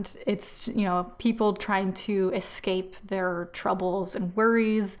and it's, people trying to escape their troubles and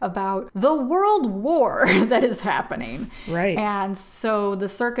worries about the world war that is happening. Right. And so the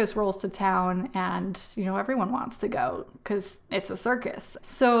circus rolls to town and, everyone wants to go because it's a circus.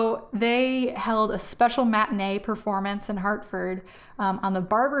 So they held a special matinee performance in Hartford on the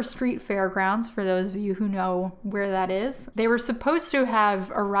Barber Street Fairgrounds, for those of you who know where that is. They were supposed to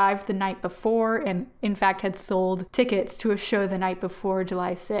have arrived the night before and, in fact, had sold tickets to a show the night before,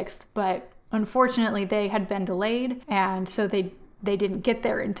 July 6th. But unfortunately, they had been delayed, and so they didn't get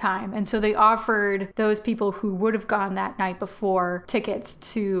there in time. And so they offered those people who would have gone that night before tickets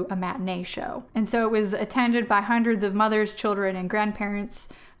to a matinee show. And so it was attended by hundreds of mothers, children, and grandparents.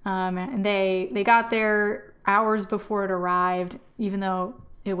 And they got there hours before it arrived, even though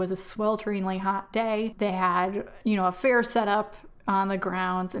it was a swelteringly hot day. They had, a fair set up on the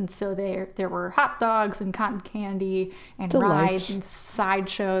grounds, and so there were hot dogs and cotton candy and rides and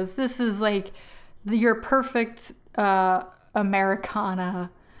sideshows. This is like your perfect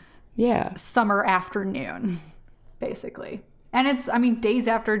Americana summer afternoon, basically. And it's, days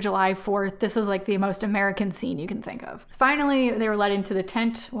after July 4th. This is like the most American scene you can think of. Finally, they were led into the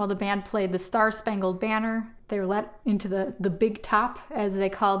tent while the band played the Star Spangled Banner. They were let into the big top, as they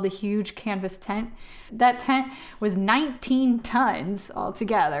called the huge canvas tent. That tent was 19 tons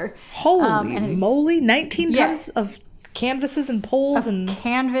altogether. Holy moly, 19 tons of canvases and poles and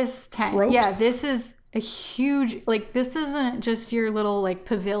canvas tent. ropes? Yeah, this is a huge, like, this isn't just your little, like,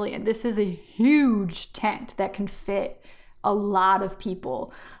 pavilion. This is a huge tent that can fit a lot of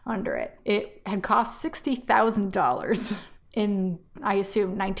people under it. It had cost $60,000 in, I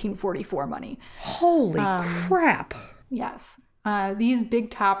assume, 1944 money. Holy crap. Yes. These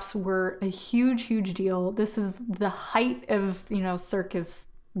big tops were a huge, huge deal. This is the height of, circus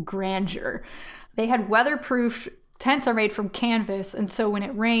grandeur. They had weatherproof tents are made from canvas. And so when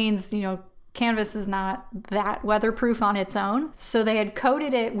it rains, canvas is not that weatherproof on its own. So they had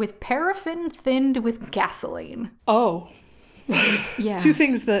coated it with paraffin thinned with gasoline. Oh. Yeah. Two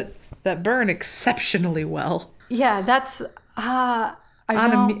things that burn exceptionally well. Yeah, that's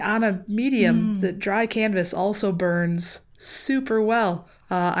on a medium, the dry canvas also burns super well.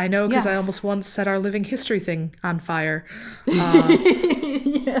 I know because I almost once set our living history thing on fire.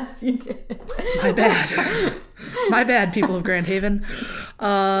 Yes, you did. My bad. My bad, people of Grand Haven.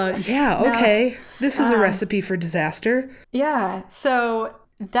 Okay. This is a recipe for disaster. Yeah, so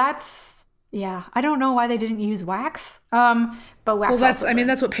that's, I don't know why they didn't use wax. But wax. Well,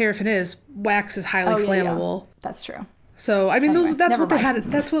 that's what paraffin is. Wax is highly flammable. Yeah. That's true. So, I mean, that's what they had.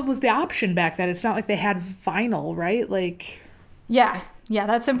 That's what was the option back then. It's not like they had vinyl, right? Like. Yeah,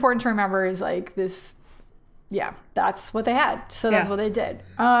 that's important to remember is like this. Yeah, that's what they had. So that's what they did.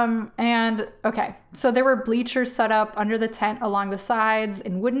 So there were bleachers set up under the tent along the sides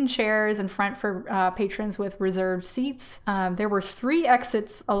and wooden chairs in front for patrons with reserved seats. There were 3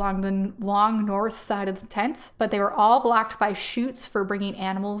 exits along the long north side of the tent, but they were all blocked by chutes for bringing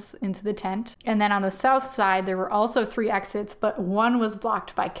animals into the tent. And then on the south side, there were also 3 exits, but one was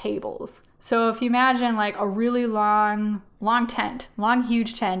blocked by cables. So if you imagine like a really long tent,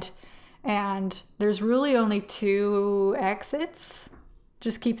 huge tent, and there's really only 2 exits.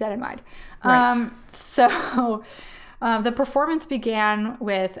 Just keep that in mind. Right. The performance began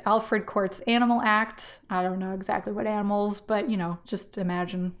with Alfred Cort's Animal Act. I don't know exactly what animals, but, just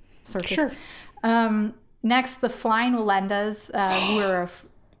imagine circus. Sure. Next, the Flying Wallendas, who are...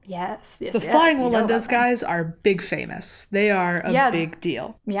 Flying Wallendas guys are big famous. They are a big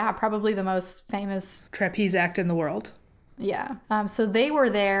deal. Yeah, probably the most famous... trapeze act in the world. Yeah. So they were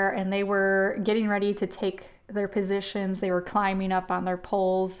there and they were getting ready to take their positions. They were climbing up on their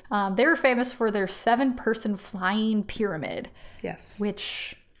poles. They were famous for their 7-person flying pyramid. Yes.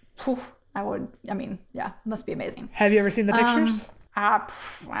 Which, must be amazing. Have you ever seen the pictures? I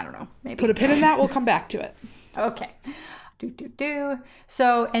don't know. Maybe. Put a pin in that. We'll come back to it. Okay.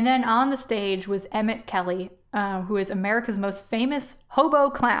 So, and then on the stage was Emmett Kelly, who is America's most famous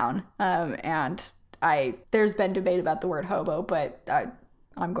hobo clown. There's been debate about the word hobo, but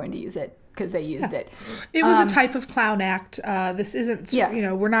I'm going to use it because they used it. It was a type of clown act. This isn't,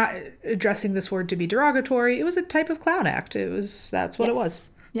 we're not addressing this word to be derogatory. It was a type of clown act. That's what it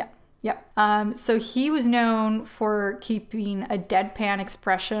was. Yeah. Yep. So he was known for keeping a deadpan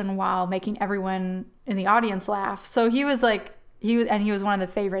expression while making everyone in the audience laugh. So he was one of the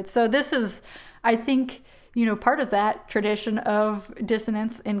favorites. So this is, I think, part of that tradition of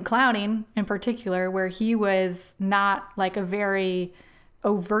dissonance in clowning in particular, where he was not like a very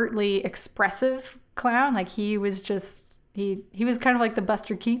overtly expressive clown. Like he was just, he was kind of like the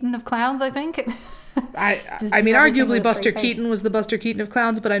Buster Keaton of clowns, I think. I mean, arguably Buster Keaton was the Buster Keaton of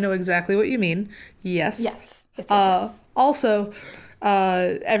clowns, but I know exactly what you mean. Yes. Yes. Also,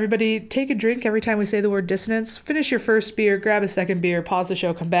 everybody take a drink every time we say the word dissonance. Finish your first beer, grab a second beer, pause the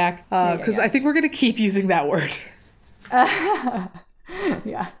show, come back. Because I think we're going to keep using that word.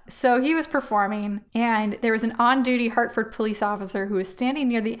 Yeah. So he was performing, and there was an on-duty Hartford police officer who was standing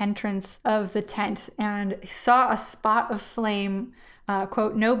near the entrance of the tent and saw a spot of flame,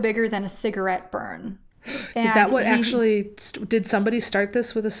 quote, no bigger than a cigarette burn. And is that what did somebody start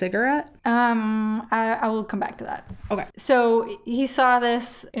this with a cigarette? I will come back to that. Okay. So he saw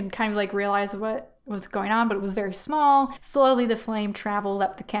this and kind of like realized what was going on, but it was very small. Slowly the flame traveled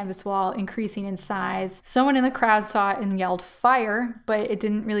up the canvas wall, increasing in size. Someone in the crowd saw it and yelled fire, but it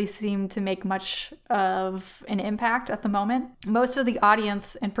didn't really seem to make much of an impact at the moment. Most of the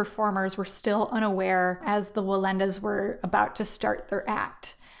audience and performers were still unaware as the Wallendas were about to start their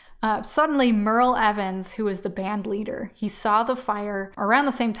act. Suddenly, Merle Evans, who was the band leader, he saw the fire around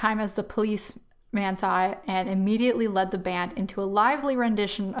the same time as the policeman saw it and immediately led the band into a lively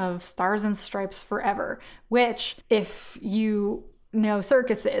rendition of Stars and Stripes Forever, which, if you No,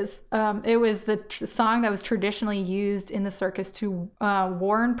 circuses. It was the song that was traditionally used in the circus to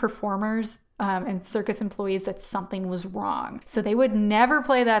warn performers and circus employees that something was wrong. So they would never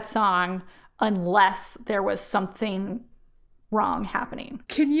play that song unless there was something wrong happening.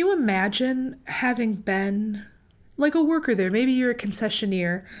 Can you imagine having been like a worker there? Maybe you're a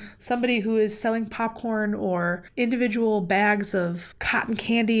concessionaire, somebody who is selling popcorn or individual bags of cotton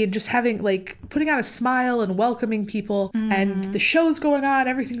candy and just having like putting on a smile and welcoming people, and the show's going on,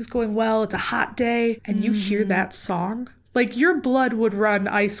 everything's going well, it's a hot day, and you hear that song. Like your blood would run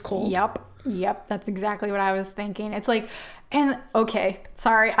ice cold. Yep, that's exactly what I was thinking. It's like, and okay,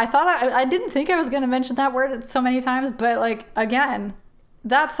 sorry, I didn't think I was going to mention that word so many times, but like, again,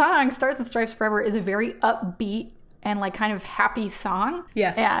 that song, Stars and Stripes Forever, is a very upbeat and like kind of happy song.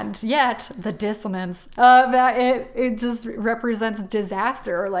 Yes. And yet the dissonance of that, it just represents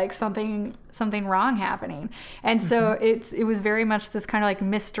disaster or like something wrong happening. And so it was very much this kind of like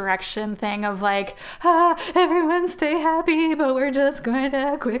misdirection thing of like, everyone stay happy, but we're just going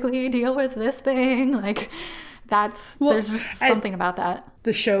to quickly deal with this thing. Like there's just something about that.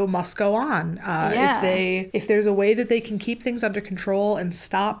 The show must go on. If there's a way that they can keep things under control and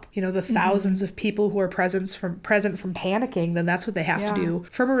stop, the thousands of people who are present from panicking, then that's what they have to do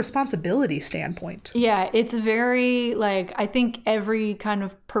from a responsibility standpoint. Yeah, it's very like, I think every kind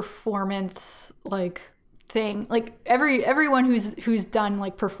of performance like thing, like everyone who's done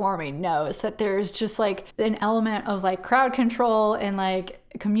like performing knows that there's just like an element of like crowd control and like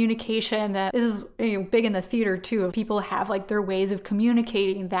communication that is big in the theater too, of people have like their ways of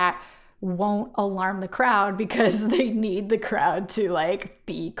communicating that won't alarm the crowd because they need the crowd to like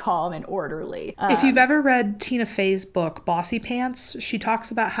be calm and orderly. If you've ever read Tina Fey's book Bossy Pants, she talks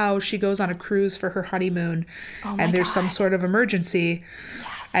about how she goes on a cruise for her honeymoon and there's some sort of emergency.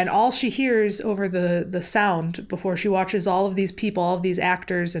 And all she hears over the sound before she watches all of these people, all of these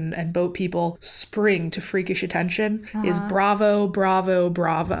actors and boat people spring to freakish attention is bravo, bravo,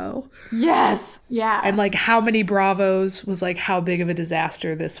 bravo. Yes. Yeah. And like how many bravos was like how big of a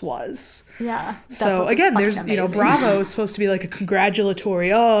disaster this was. Yeah. So again, there's, amazing. Bravo is supposed to be like a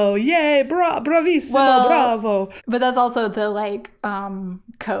congratulatory, oh, yay, bravissimo, bravo. But that's also the like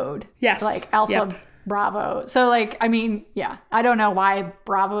code. Yes. Like alpha. Bravo. So like, I mean, yeah, I don't know why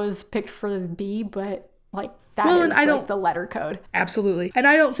Bravo's picked for the B, but like that is like the letter code. Absolutely. And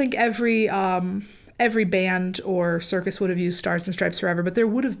I don't think every band or circus would have used Stars and Stripes Forever, but there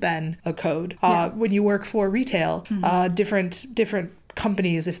would have been a code. When you work for retail, different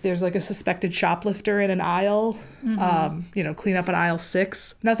companies, if there's like a suspected shoplifter in an aisle, clean up an aisle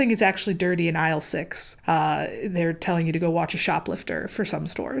 6. Nothing is actually dirty in aisle 6. They're telling you to go watch a shoplifter for some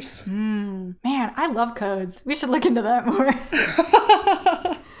stores. Man, I love codes. We should look into that more.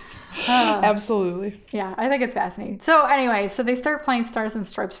 Absolutely. Yeah, I think it's fascinating. So anyway, so they start playing Stars and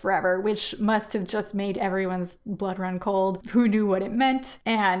Stripes Forever, which must have just made everyone's blood run cold. Who knew what it meant?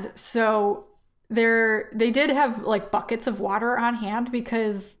 And so they did have like buckets of water on hand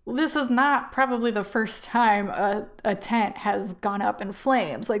because this is not probably the first time a tent has gone up in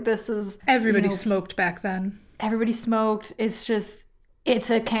flames. Like this is... Everybody smoked back then. Everybody smoked. It's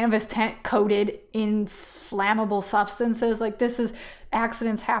a canvas tent coated in flammable substances. Like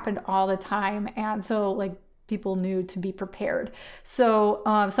accidents happened all the time. And so like people knew to be prepared. So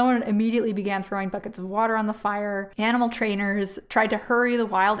someone immediately began throwing buckets of water on the fire. Animal trainers tried to hurry the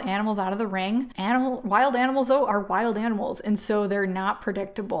wild animals out of the ring. Wild animals, though, are wild animals, and so they're not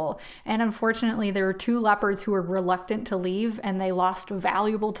predictable. And unfortunately, there were 2 leopards who were reluctant to leave, and they lost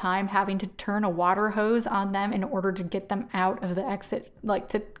valuable time having to turn a water hose on them in order to get them out of the exit, like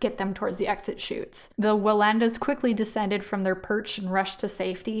to get them towards the exit chutes. The Wallendas quickly descended from their perch and rushed to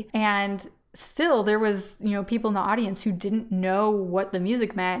safety, and still there was people in the audience who didn't know what the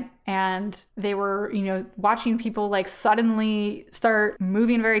music meant, and they were watching people like suddenly start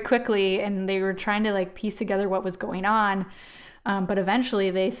moving very quickly, and they were trying to like piece together what was going on, but eventually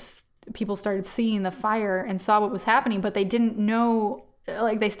people started seeing the fire and saw what was happening, but they didn't know,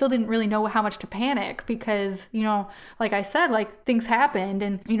 like they still didn't really know how much to panic because, like I said, like things happened,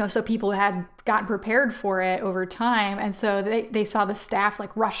 and, so people had gotten prepared for it over time. And so they saw the staff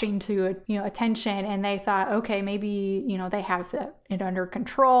like rushing to, attention, and they thought, okay, maybe, they have it under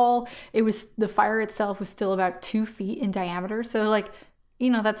control. The fire itself was still about 2 feet in diameter. So like,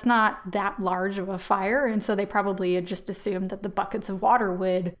 that's not that large of a fire. And so they probably had just assumed that the buckets of water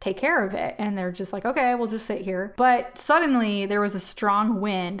would take care of it. And they're just like, okay, we'll just sit here. But suddenly there was a strong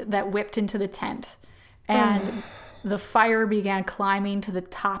wind that whipped into the tent. And the fire began climbing to the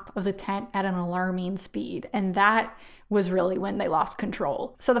top of the tent at an alarming speed. And that was really when they lost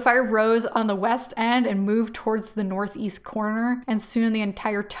control. So the fire rose on the west end and moved towards the northeast corner, and soon the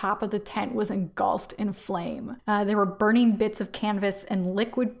entire top of the tent was engulfed in flame. There were burning bits of canvas and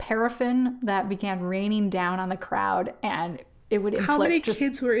liquid paraffin that began raining down on the crowd, and it would inflict. How many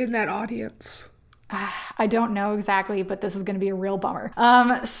kids were in that audience? I don't know exactly, but this is going to be a real bummer.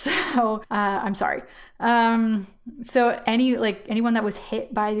 I'm sorry. So anyone that was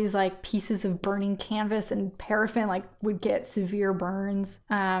hit by these like pieces of burning canvas and paraffin like would get severe burns.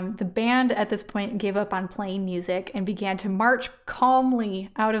 The band at this point gave up on playing music and began to march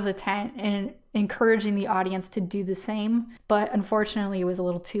calmly out of the tent and encouraging the audience to do the same. But unfortunately, it was a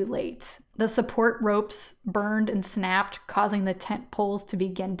little too late. The support ropes burned and snapped, causing the tent poles to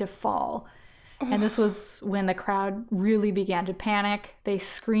begin to fall. And this was when the crowd really began to panic. They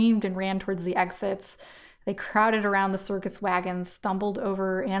screamed and ran towards the exits. They crowded around the circus wagons, stumbled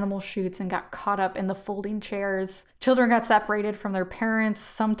over animal chutes, and got caught up in the folding chairs. Children got separated from their parents.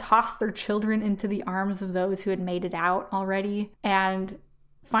 Some tossed their children into the arms of those who had made it out already. And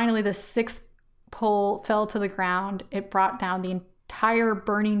finally, the sixth pole fell to the ground. It brought down the entire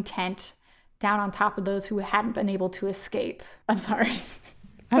burning tent down on top of those who hadn't been able to escape. I'm sorry.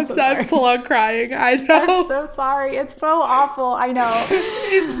 I'm so full on crying. I know. I'm so sorry. It's so awful. I know.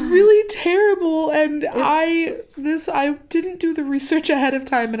 It's really terrible. And I didn't do the research ahead of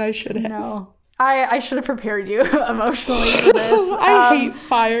time, and I should have. No. I should have prepared you emotionally for this. I hate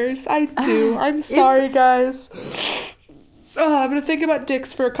fires. I do. I'm sorry, guys. I'm going to think about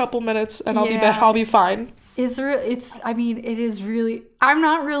dicks for a couple minutes, and I'll be fine. It is really, I'm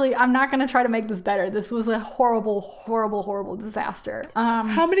not going to try to make this better. This was a horrible, horrible, horrible disaster.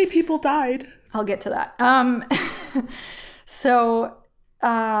 How many people died? I'll get to that.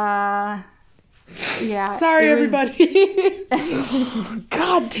 Yeah. Sorry, everybody.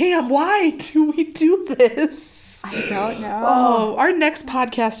 God damn, why do we do this? I don't know. Oh, our next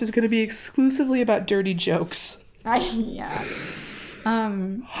podcast is going to be exclusively about dirty jokes. Yeah.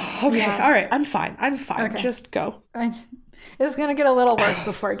 Okay, yeah. All right, I'm fine. Okay. Just go. It's gonna get a little worse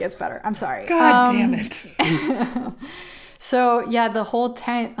before it gets better. I'm sorry. God damn it. So yeah, the whole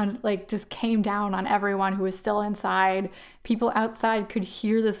tent just came down on everyone who was still inside. People outside could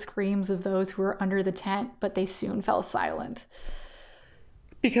hear the screams of those who were under the tent, but they soon fell silent.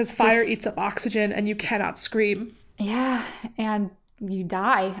 Because fire eats up oxygen and you cannot scream. Yeah, and you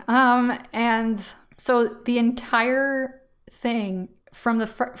die. And so the entire thing from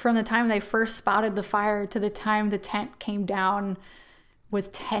the time they first spotted the fire to the time the tent came down was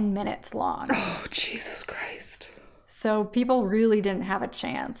 10 minutes long. Oh, Jesus Christ. So people really didn't have a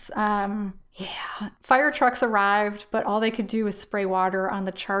chance. Fire trucks arrived, but all they could do was spray water on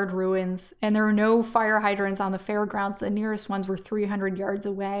the charred ruins, and there were no fire hydrants on the fairgrounds. The nearest ones were 300 yards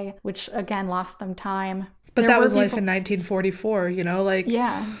away, which again lost them time. But that was life in 1944,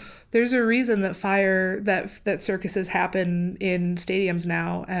 Yeah. There's a reason that that circuses happen in stadiums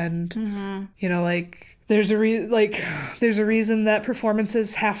now, and there's a reason that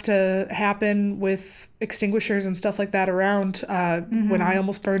performances have to happen with extinguishers and stuff like that around. When I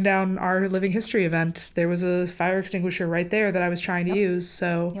almost burned down our Living History event, there was a fire extinguisher right there that I was trying to use.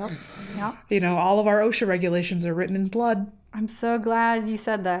 So, all of our OSHA regulations are written in blood. I'm so glad you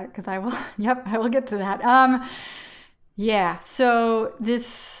said that, because I will. Yep, I will get to that. So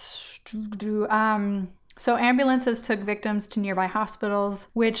this. So ambulances took victims to nearby hospitals,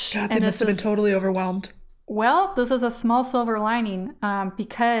 which... God, they must have been totally overwhelmed. Well, this is a small silver lining,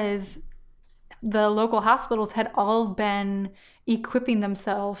 because the local hospitals had all been equipping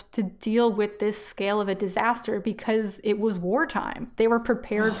themselves to deal with this scale of a disaster because it was wartime. They were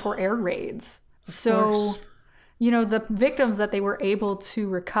prepared for air raids. So, the victims that they were able to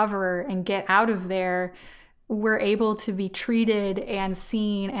recover and get out of there were able to be treated and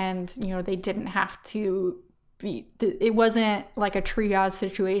seen, and they didn't have to be, it wasn't like a triage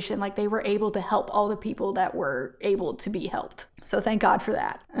situation. Like, they were able to help all the people that were able to be helped. So thank God for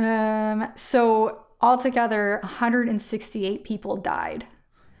that. So altogether 168 people died.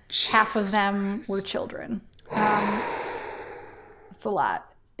 Jesus Half of them Christ. Were children. It's a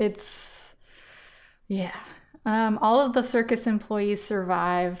lot. All of the circus employees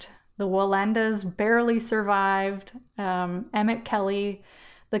survived. The Walendas barely survived. Emmett Kelly,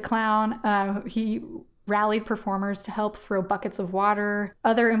 the clown, he rallied performers to help throw buckets of water.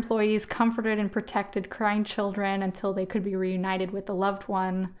 Other employees comforted and protected crying children until they could be reunited with the loved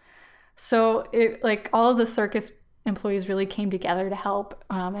one. So all of the circus employees really came together to help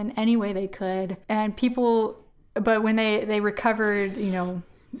in any way they could. And but when they recovered, I'm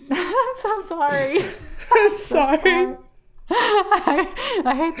so sorry. I'm sorry.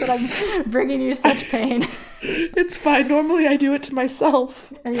 I hate that I'm bringing you such pain. It's fine. Normally I do it to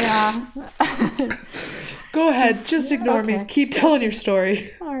myself. Yeah. Go ahead. Just ignore me. Keep telling your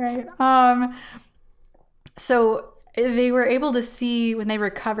story. All right. So they were able to see when they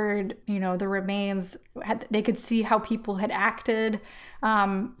recovered, the remains, they could see how people had acted.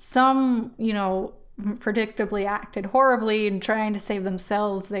 Some, predictably acted horribly and trying to save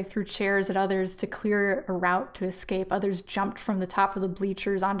themselves. They threw chairs at others to clear a route to escape. Others jumped from the top of the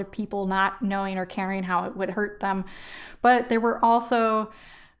bleachers onto people, not knowing or caring how it would hurt them. But there were also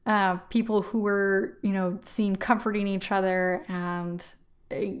people who were, seen comforting each other, and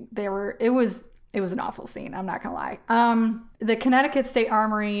it was an awful scene. I'm not gonna lie. The Connecticut State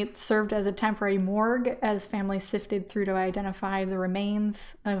Armory served as a temporary morgue as families sifted through to identify the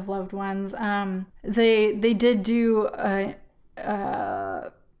remains of loved ones. They did do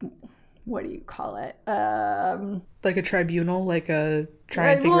what do you call it? Like a tribunal, like a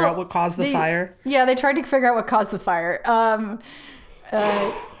try and figure out what caused the fire. Yeah, they tried to figure out what caused the fire.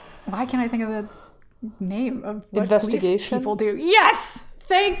 Why can't I think of the name of what investigation people do? Yes,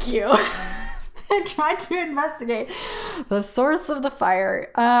 thank you. They tried to investigate the source of the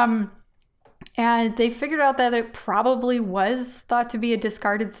fire. And they figured out that it probably was thought to be a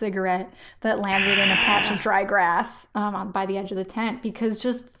discarded cigarette that landed in a patch of dry grass by the edge of the tent, because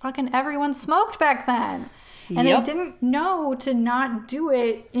just fucking everyone smoked back then. And they didn't know to not do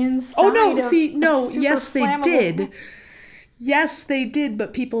it inside. Oh, no. Yes, they flammable did. Yes, they did,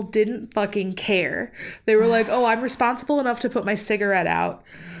 but people didn't fucking care. They were like, oh, I'm responsible enough to put my cigarette out.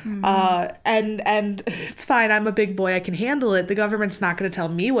 Mm-hmm. And it's fine. I'm a big boy. I can handle it. The government's not going to tell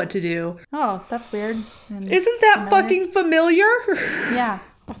me what to do. Oh, that's weird. Isn't that fucking familiar? Yeah.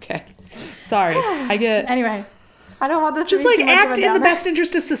 Okay. Sorry. I get... Anyway, I don't want this just to be like too much act of a in the downer. best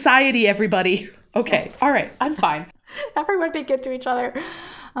interest of society, everybody. Okay. Yes. All right. I'm fine. Everyone be good to each other.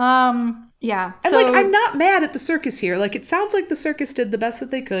 Yeah. And I'm not mad at the circus here. Like, it sounds like the circus did the best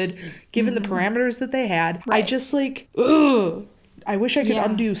that they could, given the parameters that they had. Right. I just I wish I could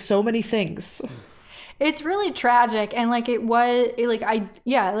undo so many things. It's really tragic. And like you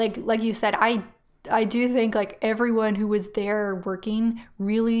said, I do think like everyone who was there working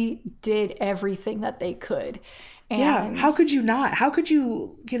really did everything that they could. And how could you not? How could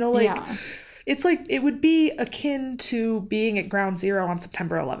you, it's like, it would be akin to being at Ground Zero on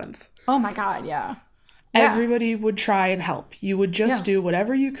September 11th. Oh my God, yeah. Everybody would try and help. You would just do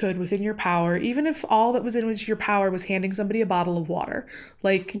whatever you could within your power, even if all that was in your power was handing somebody a bottle of water.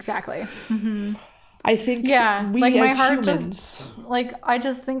 Like, exactly. Mm-hmm. I think we like as my heart humans... I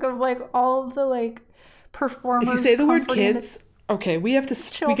just think of like all of the like performers. If you say the word kids, okay, we have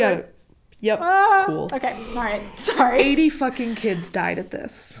to... We got it. Yep, cool. Okay, all right, sorry. 80 fucking kids died at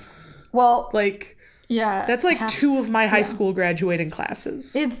this. Well... Like... Yeah. That's like 2 of my high school graduating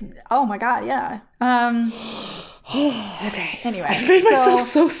classes. It's... Oh my God, yeah. Okay. Anyway. I made myself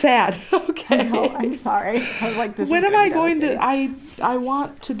so sad. Okay. I know, I'm sorry. I was like, when am I going to... I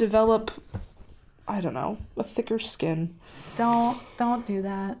want to develop... I don't know. A thicker skin. Don't do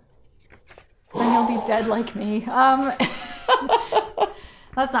that. Then you'll be dead like me.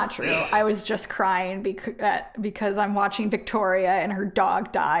 That's not true. I was just crying because I'm watching Victoria and her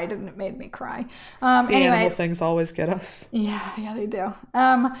dog died, and it made me cry. Anyway, animal things always get us. Yeah, they do.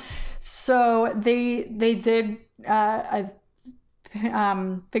 So they did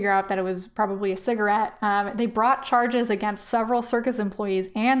figure out that it was probably a cigarette. They brought charges against several circus employees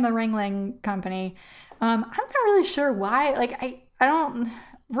and the Ringling Company. I'm not really sure why. Like, I don't...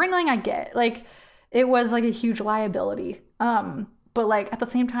 Ringling, I get. Like, it was like a huge liability. But like at the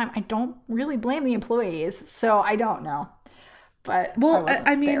same time, I don't really blame the employees, so I don't know. But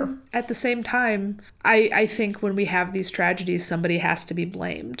I mean, at the same time, I think when we have these tragedies, somebody has to be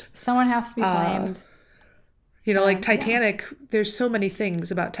blamed. Someone has to be blamed. Like Titanic. There's so many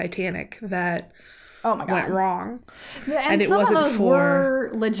things about Titanic that went wrong, and it some wasn't of those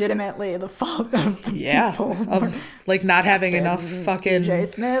were legitimately the fault of the people. Of like not having enough fucking J.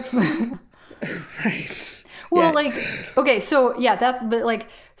 Smith. Right. Well, okay, so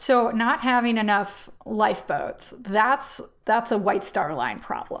so not having enough lifeboats, that's a White Star Line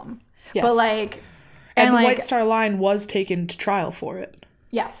problem. Yes. But and the White Star Line was taken to trial for it.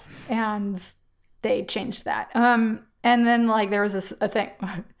 Yes, and they changed that. And then there was a thing.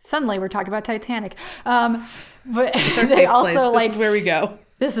 Suddenly we're talking about Titanic. But it's our safe place. This is where we go.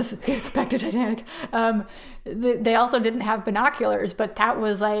 This is back to Titanic. They also didn't have binoculars, but that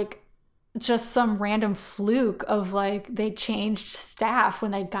was just some random fluke of they changed staff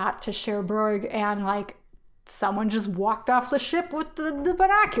when they got to Cherbourg, and someone just walked off the ship with the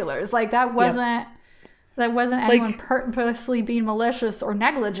binoculars. That wasn't That wasn't anyone purposely being malicious or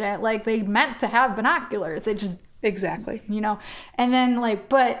negligent. Like, they meant to have binoculars. They just... Exactly. You know? And then, like,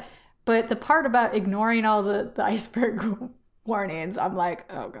 but the part about ignoring all the iceberg warnings, I'm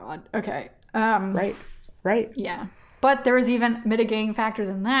like, oh, God. Okay. Right. Yeah. But there was even mitigating factors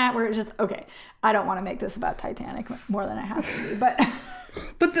in that where it's just, okay, I don't want to make this about Titanic more than it has to be, but...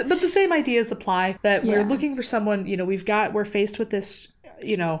 But the same ideas apply, that we're looking for someone, you know, we're faced with this,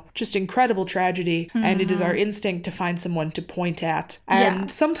 you know, just incredible tragedy, and it is our instinct to find someone to point at. And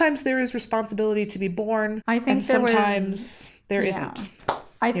sometimes there is responsibility to be borne, I think and sometimes there isn't.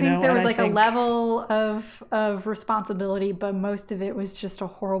 I think there was like a level of responsibility, but most of it was just a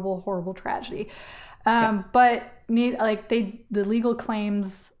horrible, horrible tragedy. But the legal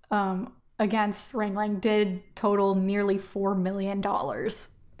claims against Ringling did total nearly $4 million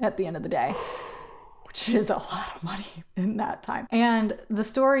at the end of the day, which is a lot of money in that time. And the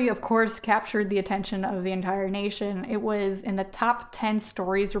story, of course, captured the attention of the entire nation. It was in the top 10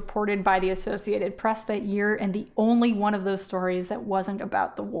 stories reported by the Associated Press that year, and the only one of those stories that wasn't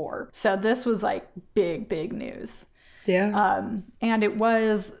about the war. So this was like big, big news. Yeah. And it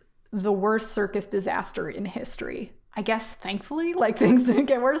was the worst circus disaster in history. I guess, thankfully, like, things didn't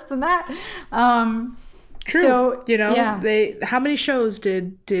get worse than that. True. So, you know, how many shows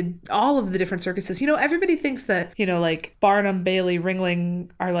did all of the different circuses, you know, everybody thinks that, you know, like Barnum, Bailey,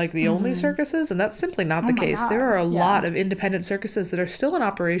 Ringling are like the only circuses, and that's simply not the case. God. There are a lot of independent circuses that are still in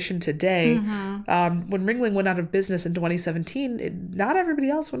operation today. When Ringling went out of business in 2017, not everybody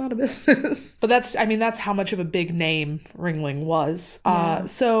else went out of business. But that's how much of a big name Ringling was.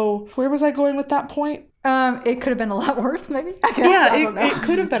 So where was I going with that point? It could have been a lot worse, maybe. I guess. It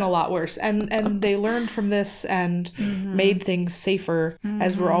could have been a lot worse, and they learned from this and made things safer,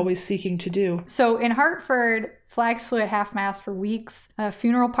 as we're always seeking to do. So in Hartford, flags flew at half-mast for weeks.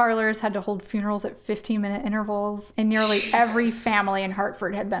 Funeral parlors had to hold funerals at 15-minute intervals, and nearly every family in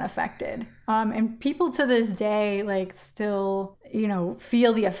Hartford had been affected. And people to this day, like, still, you know,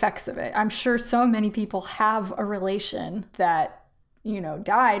 feel the effects of it. I'm sure so many people have a relation that, you know,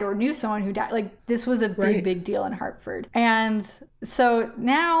 died or knew someone who died. Like, this was a big deal in Hartford. And so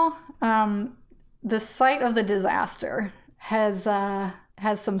now the site of the disaster has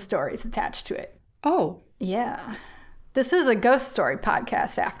some stories attached to it. Oh. Yeah. This is a ghost story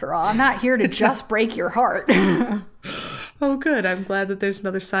podcast, after all. I'm not here to just break your heart. Oh, good. I'm glad that there's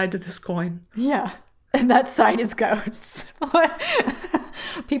another side to this coin. Yeah. And that side is ghosts.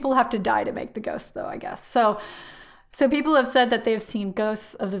 People have to die to make the ghosts, though, I guess. So people have said that they've seen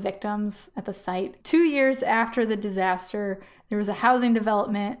ghosts of the victims at the site. 2 years after the disaster, there was a housing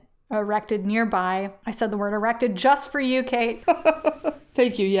development erected nearby. I said the word erected just for you, Kate.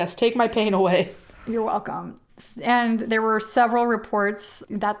 Thank you. Yes, take my pain away. You're welcome. And there were several reports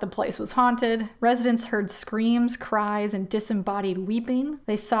that the place was haunted. Residents heard screams, cries, and disembodied weeping.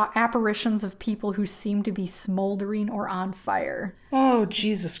 They saw apparitions of people who seemed to be smoldering or on fire. Oh,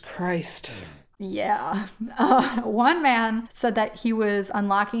 Jesus Christ. Yeah. One man said that he was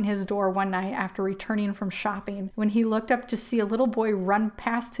unlocking his door one night after returning from shopping when he looked up to see a little boy run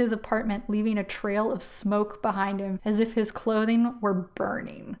past his apartment, leaving a trail of smoke behind him as if his clothing were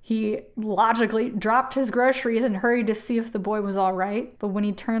burning. He logically dropped his groceries and hurried to see if the boy was all right, but when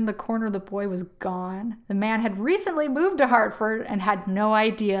he turned the corner, the boy was gone. The man had recently moved to Hartford and had no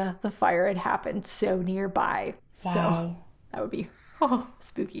idea the fire had happened so nearby. Wow. So that would be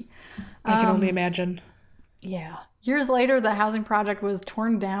spooky. I can only imagine. Yeah. Years later, the housing project was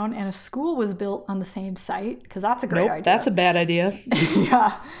torn down and a school was built on the same site, because that's a great idea. That's a bad idea.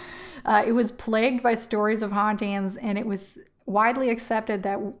 Yeah. It was plagued by stories of hauntings, and it was widely accepted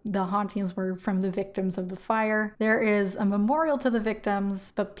that the hauntings were from the victims of the fire. There is a memorial to the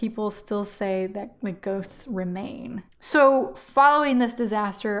victims, but people still say that the ghosts remain. So following this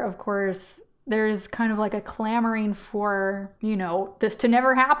disaster, of course, there's kind of like a clamoring for, you know, this to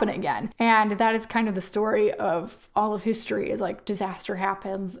never happen again. And that is kind of the story of all of history, is like disaster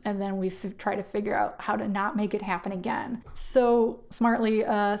happens and then we try to figure out how to not make it happen again. So smartly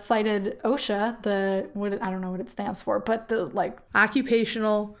cited OSHA, I don't know what it stands for, but the like...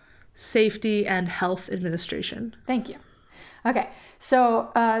 Occupational Safety and Health Administration. Thank you. Okay, so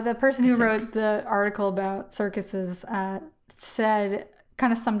the person who wrote the article about circuses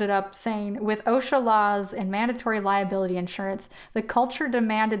kind of summed it up saying, with OSHA laws and mandatory liability insurance, the culture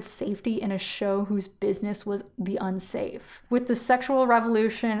demanded safety in a show whose business was the unsafe. With the sexual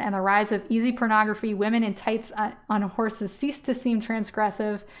revolution and the rise of easy pornography, women in tights on horses ceased to seem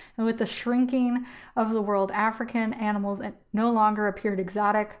transgressive, and with the shrinking of the world, African animals no longer appeared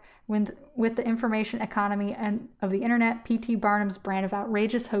exotic. With the information economy and of the internet, P.T. Barnum's brand of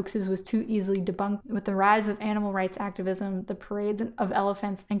outrageous hoaxes was too easily debunked. With the rise of animal rights activism, the parades of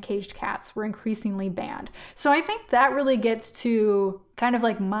elephants and caged cats were increasingly banned. So I think that really gets to kind of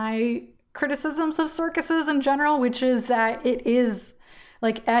like my criticisms of circuses in general, which is that it is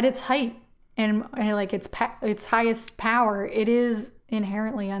like at its height and like its highest power, it is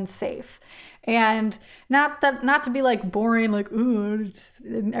inherently unsafe. And not to be like boring, like, ooh,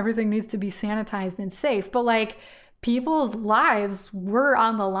 everything needs to be sanitized and safe, but like people's lives were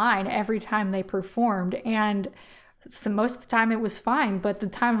on the line every time they performed. And so most of the time it was fine, but the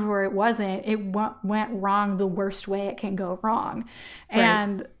times where it wasn't, it went wrong the worst way it can go wrong. Right.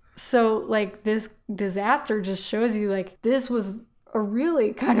 And so like this disaster just shows you like this was a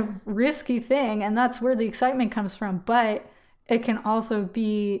really kind of risky thing, and that's where the excitement comes from. But it can also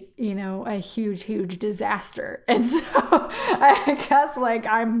be, you know, a huge, huge disaster. And so I guess like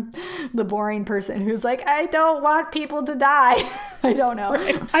I'm the boring person who's like, I don't want people to die. I don't know.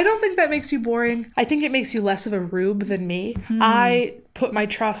 Right. I don't think that makes you boring. I think it makes you less of a rube than me. I put my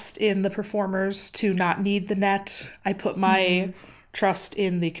trust in the performers to not need the net. I put my trust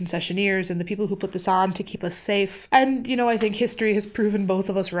in the concessionaires and the people who put this on to keep us safe. And, you know, I think history has proven both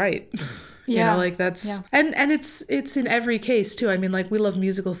of us right. You know, like that's and it's in every case too. I mean, like we love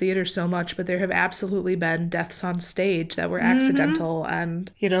musical theater so much, but there have absolutely been deaths on stage that were accidental.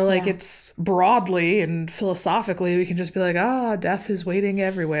 And, you know, like it's broadly and philosophically, we can just be like, death is waiting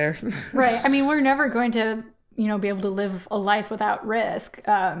everywhere. Right. I mean, we're never going to, you know, be able to live a life without risk.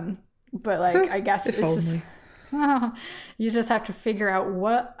 But like, I guess it's just, you just have to figure out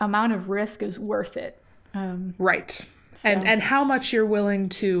what amount of risk is worth it. Right. So. And how much you're willing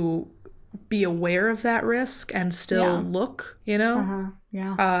to be aware of that risk and still look, you know?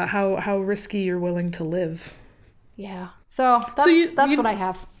 How risky you're willing to live. Yeah. So that's what I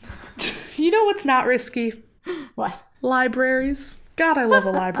have. You know what's not risky? What? Libraries. God, I love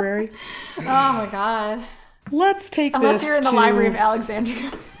a library. Oh my God. Let's take Unless you're in the Library of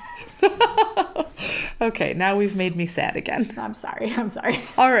Alexandria. Okay, now we've made me sad again. I'm sorry.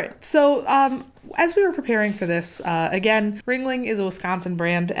 All right. So as we were preparing for this, again, Ringling is a Wisconsin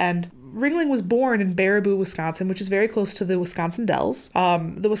brand, and Ringling was born in Baraboo, Wisconsin, which is very close to the Wisconsin Dells.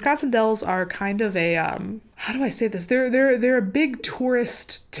 The Wisconsin Dells are kind of a, how do I say this? They're a big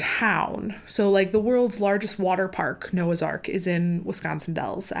tourist town. So like the world's largest water park, Noah's Ark, is in Wisconsin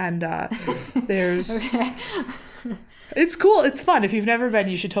Dells. And there's... It's cool. It's fun. If you've never been,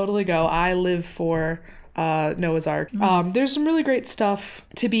 you should totally go. I live for Noah's Ark. There's some really great stuff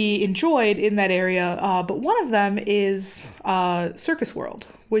to be enjoyed in that area. But one of them is Circus World,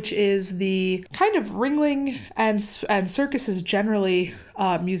 which is the kind of Ringling and circuses generally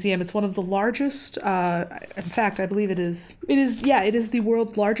museum. It's one of the largest, in fact, I believe it is the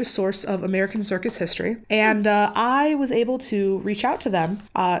world's largest source of American circus history. And I was able to reach out to them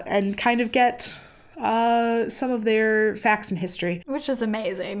and kind of get some of their facts and history. Which is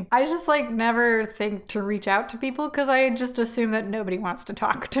amazing. I just like never think to reach out to people because I just assume that nobody wants to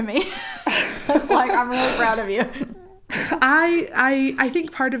talk to me. Like, I'm really proud of you. I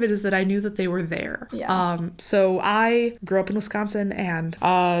think part of it is that I knew that they were there. Yeah. So I grew up in Wisconsin, and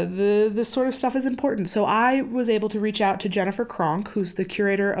this sort of stuff is important. So I was able to reach out to Jennifer Kronk, who's the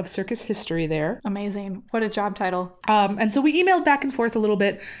curator of circus history there. Amazing. What a job title. And so we emailed back and forth a little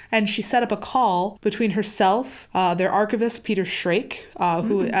bit, and she set up a call between herself, their archivist, Peter Schrake,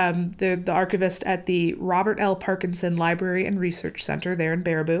 who the archivist at the Robert L. Parkinson Library and Research Center there in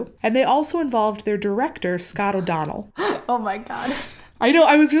Baraboo. And they also involved their director, Scott O'Donnell. Oh my God. I know.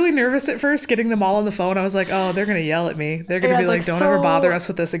 I was really nervous at first getting them all on the phone. I was like, oh, they're going to yell at me. They're going to be like, don't ever bother us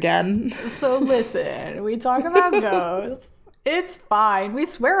with this again. So listen, we talk about ghosts. It's fine. We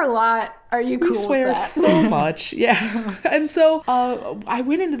swear a lot. Are you cool with that? We swear so much. Yeah. And so I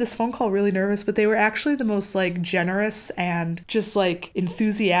went into this phone call really nervous, but they were actually the most like generous and just like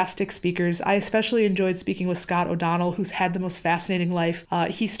enthusiastic speakers. I especially enjoyed speaking with Scott O'Donnell, who's had the most fascinating life.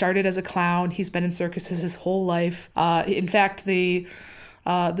 He started as a clown. He's been in circuses his whole life. In fact, the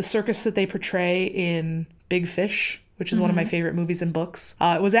circus that they portray in Big Fish, which is one of my favorite movies and books.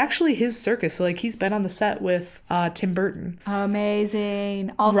 It was actually his circus. So like he's been on the set with Tim Burton.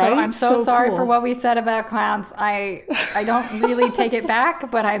 Amazing. Also, right? I'm so sorry cool. for what we said about clowns. I don't really take it back,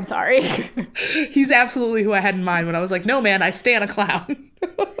 but I'm sorry. He's absolutely who I had in mind when I was like, no man, I stand a clown.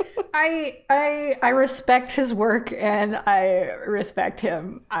 I respect his work and I respect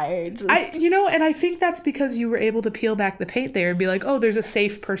him. And I think that's because you were able to peel back the paint there and be like, oh, there's a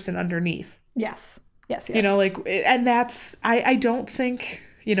safe person underneath. Yes. You know, like, and that's, I don't think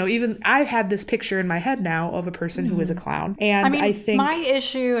even I've had this picture in my head now of a person who is a clown. And I think my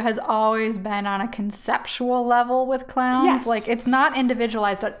issue has always been on a conceptual level with clowns. Yes. Like, it's not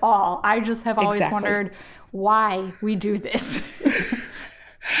individualized at all. I just have always wondered why we do this.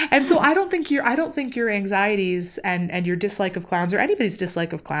 And so I don't think your anxieties and your dislike of clowns, or anybody's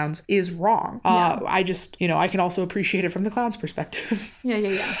dislike of clowns, is wrong. I just, I can also appreciate it from the clown's perspective.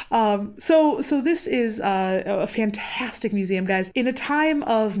 Yeah. So this is a fantastic museum, guys. In a time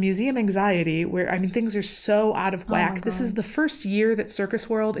of museum anxiety, where things are so out of whack. This is the first year that Circus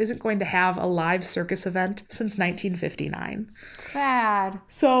World isn't going to have a live circus event since 1959. Sad.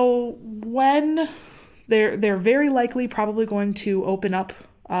 So when they're very likely probably going to open up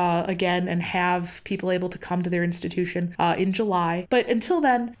again and have people able to come to their institution in July. But until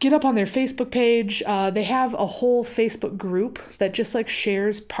then, get up on their Facebook page. They have a whole Facebook group that just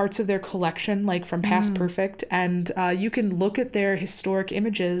shares parts of their collection, from Past Perfect, and you can look at their historic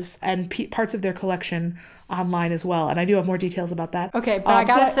images and parts of their collection online as well. And I do have more details about that. Okay, but I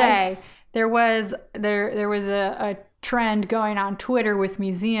gotta say, there was a trend going on Twitter with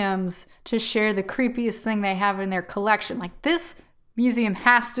museums to share the creepiest thing they have in their collection. Like, this museum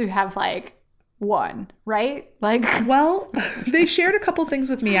has to have one, right? Well, they shared a couple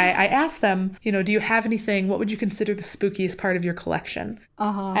things with me. I asked them, do you have anything? What would you consider the spookiest part of your collection?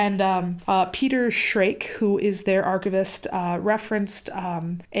 And Peter Shrake, who is their archivist, referenced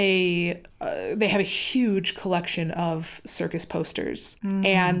they have a huge collection of circus posters.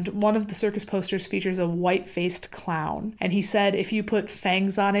 And one of the circus posters features a white-faced clown. And he said if you put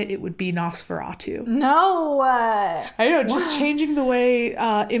fangs on it, it would be Nosferatu. No! I know, just changing the way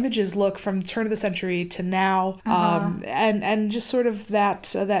images look from turn of the century to now. And just sort of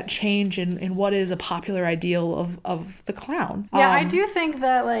that change in what is a popular ideal of the clown. Yeah, I do think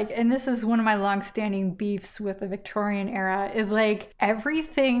that, and this is one of my long-standing beefs with the Victorian era, is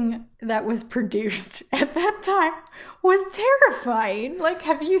everything that was produced at that time was terrifying.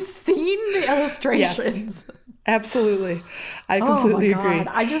 Have you seen the illustrations? Yes, absolutely. I completely agree.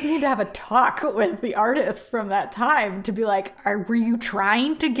 I just need to have a talk with the artists from that time to be were you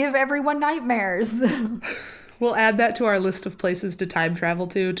trying to give everyone nightmares? We'll add that to our list of places to time travel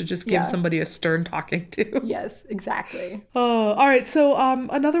to just give somebody a stern talking to. Yes, exactly. All right. So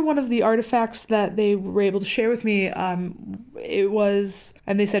another one of the artifacts that they were able to share with me, it was,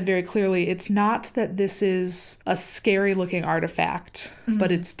 and they said very clearly, it's not that this is a scary looking artifact,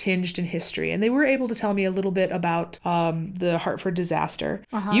 but it's tinged in history. And they were able to tell me a little bit about the Hartford disaster.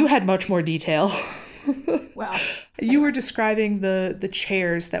 You had much more detail. Well, you were describing the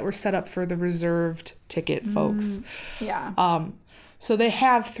chairs that were set up for the reserved ticket folks. Yeah. So they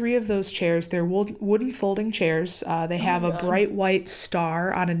have 3 of those chairs. They're wooden folding chairs. They have a bright white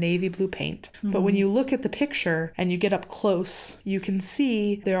star on a navy blue paint. But when you look at the picture and you get up close, you can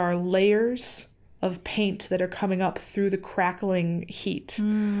see there are layers of paint that are coming up through the crackling heat.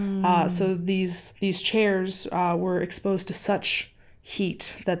 So these chairs were exposed to such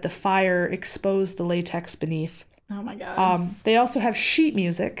heat that the fire exposed the latex beneath. Oh my God. They also have sheet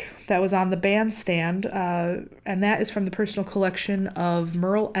music that was on the bandstand, and that is from the personal collection of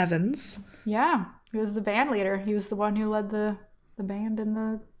Merle Evans. Yeah, he was the band leader. He was the one who led the band in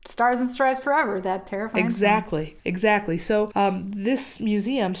the Stars and Stripes Forever, that terrifying Exactly. So this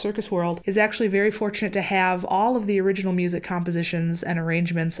museum, Circus World, is actually very fortunate to have all of the original music compositions and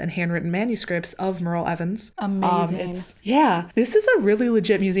arrangements and handwritten manuscripts of Merle Evans. Amazing. This is a really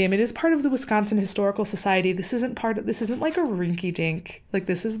legit museum. It is part of the Wisconsin Historical Society. This isn't like a rinky-dink.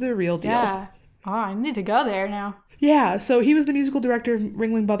 This is the real deal. Yeah. Oh, I need to go there now. Yeah, so he was the musical director of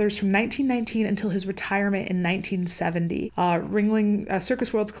Ringling Brothers from 1919 until his retirement in 1970.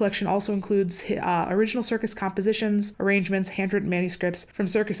 Circus World's collection also includes original circus compositions, arrangements, handwritten manuscripts from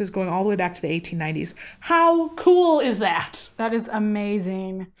circuses going all the way back to the 1890s. How cool is that? That is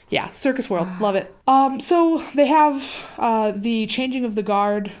amazing. Yeah, Circus World. Love it. So they have the Changing of the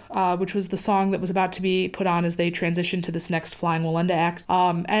Guard, which was the song that was about to be put on as they transitioned to this next Flying Wallenda act.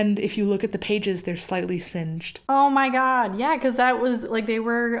 And if you look at the pages, they're slightly singed. Oh my God. Yeah, because that was they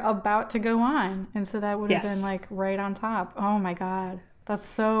were about to go on. And so that would have been right on top. Oh my God. That's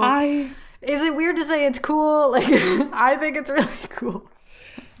so... Is it weird to say it's cool? I think it's really cool.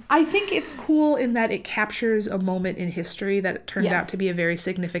 I think it's cool in that it captures a moment in history that turned out to be a very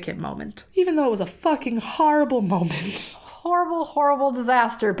significant moment. Even though it was a fucking horrible moment. Horrible, horrible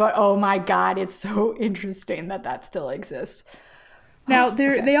disaster. But oh my God, it's so interesting that still exists. Now,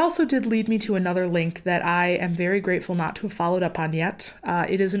 they also did lead me to another link that I am very grateful not to have followed up on yet.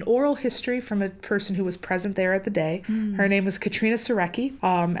 It is an oral history from a person who was present there at the day. Her name was Katrina Surecki,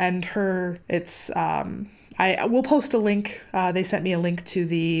 and I will post a link. They sent me a link to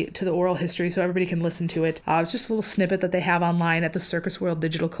the oral history so everybody can listen to it. It's just a little snippet that they have online at the Circus World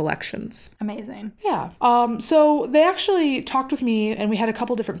Digital Collections. Amazing. Yeah. So they actually talked with me, and we had a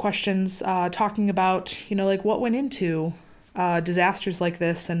couple different questions talking about, like what went into disasters like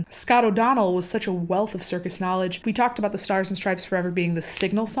this. And Scott O'Donnell was such a wealth of circus knowledge. We talked about the Stars and Stripes Forever being the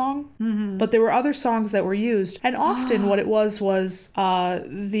signal song, but there were other songs that were used, and often what it was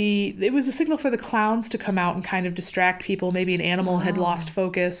it was a signal for the clowns to come out and kind of distract people. Maybe an animal had lost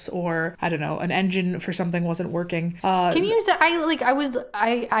focus, or I don't know, an engine for something wasn't working. Can you?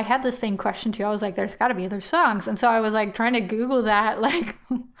 I had the same question too. I was like, there's got to be other songs, and so I was like trying to Google that, like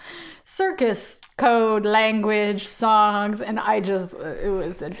circus code language songs, and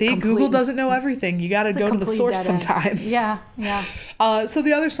Google doesn't know everything. You got to go to the source sometimes. Yeah. So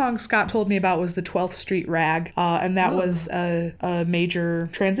the other song Scott told me about was the 12th Street Rag, and that was a major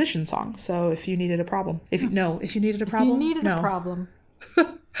transition song. So if you needed a problem, if you needed a problem,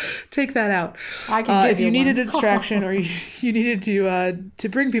 take that out. I can give if you needed a distraction or you needed to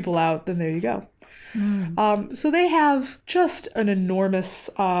bring people out, then there you go. So they have just an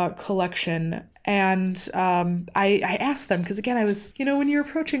enormous collection. And I asked them, because again, I was, when you're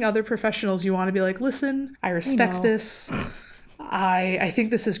approaching other professionals, you want to be like, listen, I respect this. I think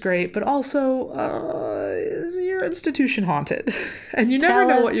this is great, but also is your institution haunted? And you never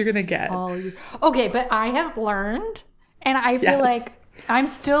know what you're going to get. Okay, but I have learned, and I feel like I'm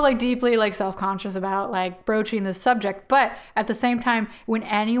still like deeply like self-conscious about like broaching this subject, but at the same time, when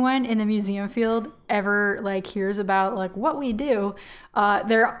anyone in the museum field ever like hears about like what we do,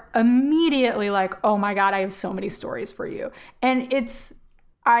 they're immediately like, oh my God, I have so many stories for you. And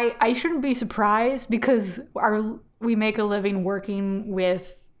I shouldn't be surprised, because we make a living working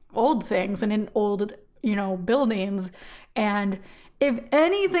with old things and in old, buildings. And if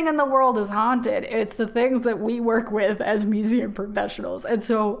anything in the world is haunted, it's the things that we work with as museum professionals. And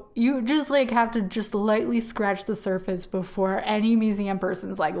so you just like have to just lightly scratch the surface before any museum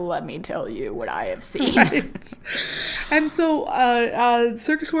person's like, let me tell you what I have seen. Right. And so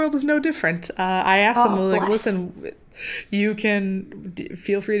Circus World is no different. I asked them, like, listen, you can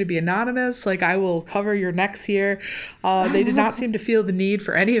feel free to be anonymous. Like, I will cover your necks here. They did not seem to feel the need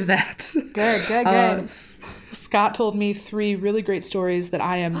for any of that. Good. Scott told me 3 really great stories that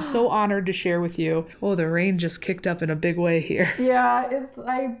I am so honored to share with you. Oh, the rain just kicked up in a big way here. Yeah, it's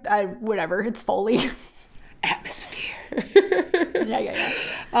whatever. It's Foley. Atmosphere.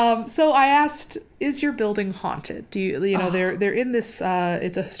 Yeah. So I asked, is your building haunted? Do you they're in this,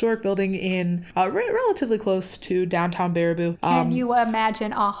 it's a historic building in relatively close to downtown Baraboo. Can you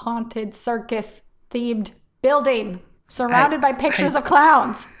imagine a haunted circus themed building surrounded by pictures of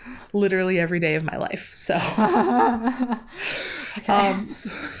clowns? Literally every day of my life. So,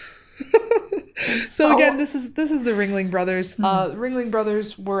 so again, this is the Ringling Brothers. The Ringling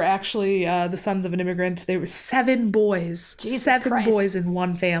Brothers were actually the sons of an immigrant. They were 7 boys. Jesus 7 Christ. boys in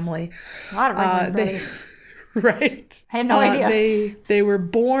one family. A lot of Ringling Brothers. Right. I had no idea. They were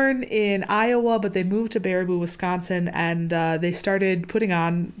born in Iowa, but they moved to Baraboo, Wisconsin, and they started putting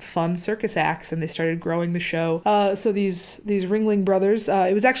on fun circus acts, and they started growing the show. So these Ringling Brothers,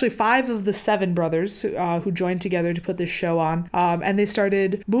 it was actually 5 of the 7 brothers who joined together to put this show on, and they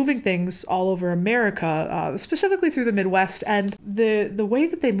started moving things all over America, specifically through the Midwest. And the way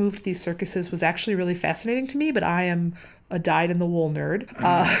that they moved these circuses was actually really fascinating to me, but I am a dyed-in-the-wool nerd.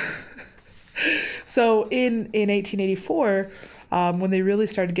 So in 1884, when they really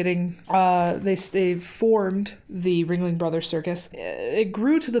started getting, they formed the Ringling Brothers Circus. It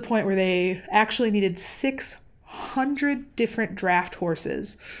grew to the point where they actually needed 600 different draft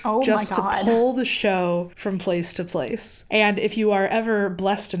horses just to pull the show from place to place. And if you are ever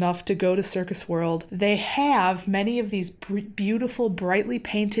blessed enough to go to Circus World, they have many of these beautiful, brightly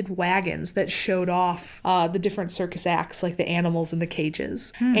painted wagons that showed off the different circus acts, like the animals in the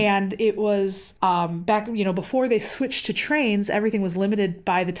cages. And it was back, before they switched to trains, everything was limited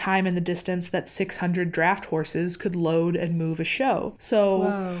by the time and the distance that 600 draft horses could load and move a show.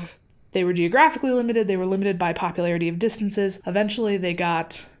 So they were geographically limited. They were limited by popularity of distances. Eventually, they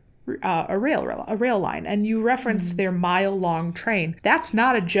got a rail line. And you referenced their mile-long train. That's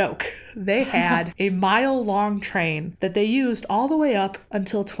not a joke. They had a mile-long train that they used all the way up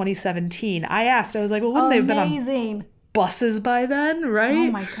until 2017. I was like, well, wouldn't they have been on buses by then, right?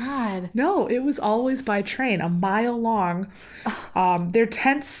 Oh my God. No, it was always by train, a mile long. Their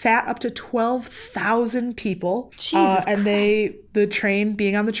tents sat up to 12,000 people. Jesus and Christ. The train,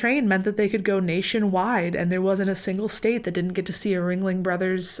 being on the train, meant that they could go nationwide, and there wasn't a single state that didn't get to see a Ringling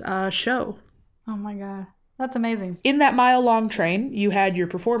Brothers show. Oh my God. That's amazing. In that mile-long train, you had your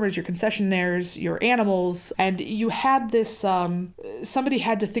performers, your concessionaires, your animals, and you had this, somebody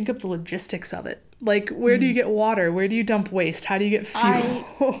had to think up the logistics of it. Like, where do you get water? Where do you dump waste? How do you get fuel?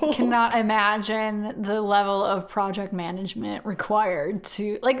 I cannot imagine the level of project management required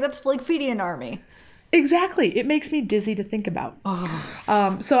to, like, that's like feeding an army. Exactly. It makes me dizzy to think about.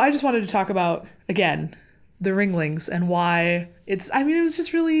 So I just wanted to talk about, again, the Ringlings and why it was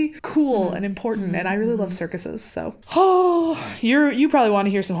just really cool and important, and I really love circuses. So, you probably want to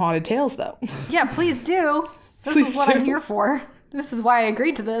hear some haunted tales, though. Yeah, please do. This is what I'm here for. This is why I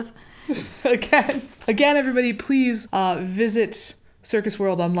agreed to this. Again, everybody, please visit Circus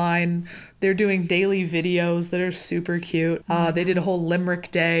World online. They're doing daily videos that are super cute. They did a whole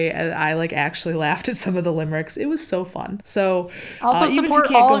limerick day, and I actually laughed at some of the limericks. It was so fun. So also support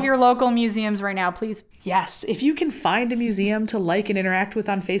all of your local museums right now, please. Yes, if you can find a museum to like and interact with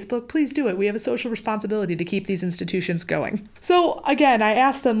on Facebook, please do it. We have a social responsibility to keep these institutions going. So again, I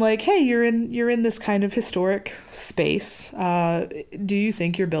asked them hey, you're in this kind of historic space. Do you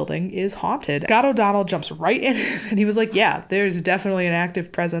think your building is haunted? Scott O'Donnell jumps right in and he was like, yeah, there's definitely an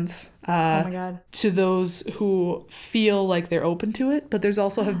active presence. Oh my God. To those who feel like they're open to it, but there's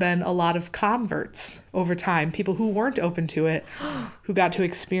also have been a lot of converts over time, people who weren't open to it, who got to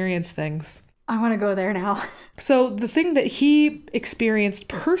experience things. I want to go there now. So the thing that he experienced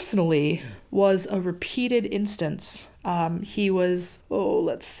personally was a repeated instance. He was,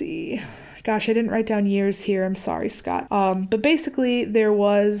 let's see. Gosh, I didn't write down years here. I'm sorry, Scott. But basically, there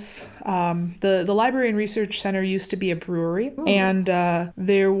was the Library and Research Center used to be a brewery, and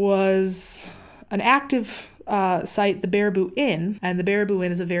there was an active site, the Baraboo Inn, and the Baraboo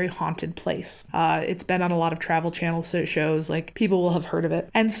Inn is a very haunted place. It's been on a lot of Travel Channel shows, people will have heard of it.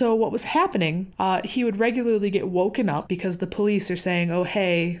 And so what was happening, he would regularly get woken up because the police are saying, oh,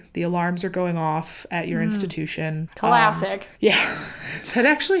 hey, the alarms are going off at your institution. Classic. Yeah, that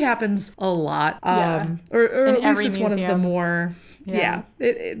actually happens a lot. Or at least it's one of the more... Yeah,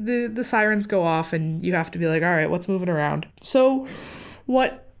 the sirens go off and you have to be like, all right, what's moving around? So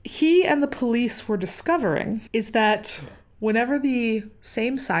what he and the police were discovering is that whenever the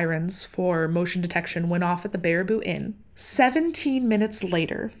same sirens for motion detection went off at the Baraboo Inn, 17 minutes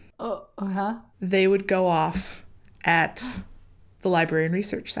later, they would go off at the Library and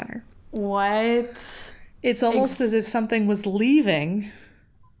Research Center. What? It's almost as if something was leaving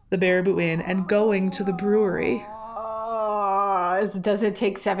the Baraboo Inn and going to the brewery. Does it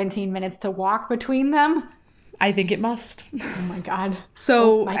take 17 minutes to walk between them? I think it must. Oh my God.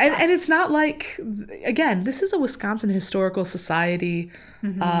 So, and it's not like, again, this is a Wisconsin Historical Society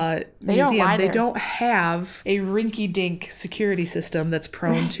museum. They don't have a rinky-dink security system that's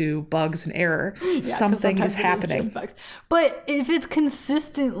prone to bugs and error. Something is happening. Bugs. But if it's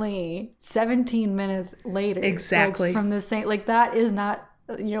consistently 17 minutes later, exactly, from the same, that is not,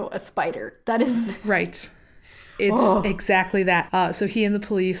 a spider. That is right. It's exactly that. So he and the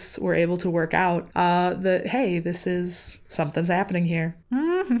police were able to work out that, hey, something's happening here.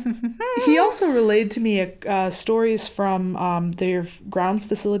 He also relayed to me stories from their grounds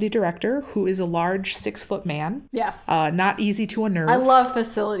facility director, who is a large 6-foot man. Yes. Not easy to unnerve. I love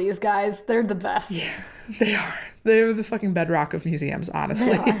facilities, guys. They're the best. Yeah, they are. They're the fucking bedrock of museums,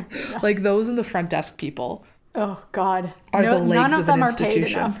 honestly. Yeah. Those in the front desk people. Oh God! Are the legs none of them an are paid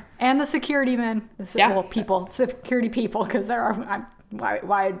enough, and the security men, security people, because there are.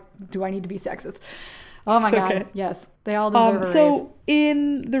 Why do I need to be sexist? Oh my God! Okay. Yes, they all deserve a raise. So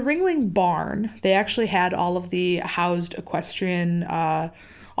in the Ringling Barn, they actually had all of the housed equestrian.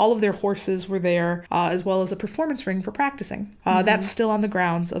 All of their horses were there, as well as a performance ring for practicing. That's still on the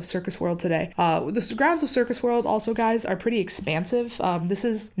grounds of Circus World today. The grounds of Circus World also, guys, are pretty expansive. This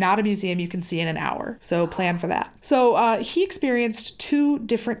is not a museum you can see in an hour, so plan for that. So he experienced 2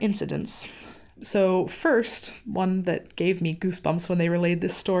 different incidents. So first, one that gave me goosebumps when they relayed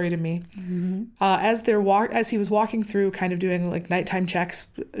this story to me. As he was walking through, kind of doing nighttime checks,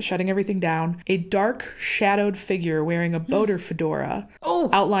 shutting everything down, a dark shadowed figure wearing a boater fedora,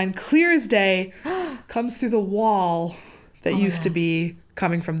 outlined clear as day, comes through the wall that used to be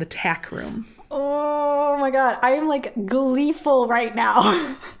coming from the tack room. Oh my God, I am gleeful right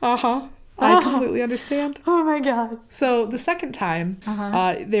now. I completely understand. Oh my God. So the second time,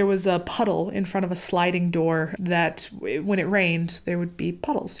 there was a puddle in front of a sliding door that when it rained, there would be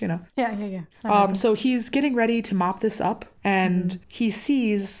puddles, Yeah. So he's getting ready to mop this up and he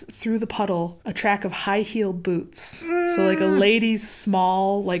sees through the puddle a track of high heel boots. So like a lady's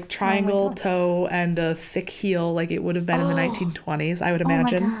small like triangle toe and a thick heel like it would have been in the 1920s, I would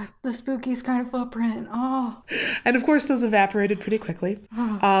imagine. Oh my God, the spookiest kind of footprint. Oh. And of course those evaporated pretty quickly.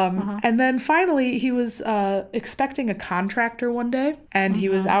 And then finally he was expecting a contractor one day, and he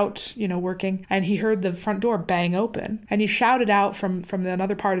was out, working, and he heard the front door bang open, and he shouted out from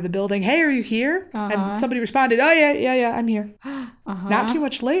another part of the building, "Hey, are you here?" And somebody responded, "Oh yeah, I'm here." Not too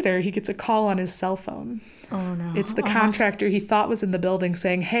much later, he gets a call on his cell phone. Oh no. It's the contractor he thought was in the building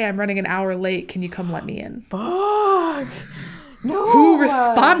saying, "Hey, I'm running an hour late. Can you come let me in?" Fuck. No. Who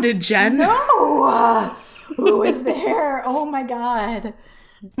responded, Jen? No. Who is there? Oh my God.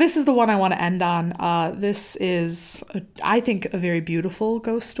 This is the one I want to end on. This is, I think, a very beautiful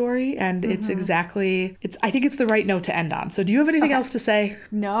ghost story, and I think it's the right note to end on. So do you have anything else to say?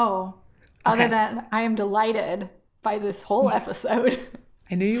 No. Other than I am delighted by this whole episode.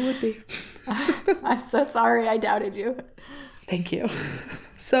 I knew you would be. I'm so sorry I doubted you. Thank you.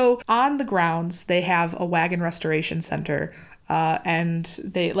 So on the grounds, they have a wagon restoration center. And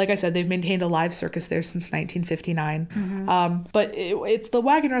they, like I said, they've maintained a live circus there since 1959. But it's the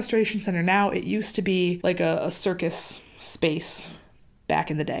Wagon Restoration Center now. It used to be like a circus space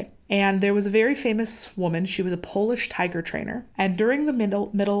back in the day. And there was a very famous woman. She was a Polish tiger trainer. And during the middle,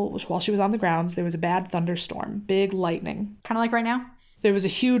 while she was on the grounds, there was a bad thunderstorm, big lightning. Kind of like right now? There was a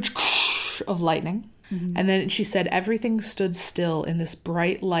huge of lightning. And then she said everything stood still in this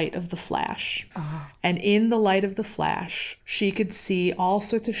bright light of the flash. And in the light of the flash, she could see all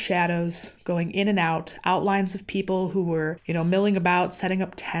sorts of shadows going in and out, outlines of people who were, milling about, setting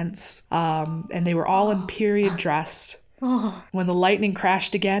up tents. And they were all in period dressed. When the lightning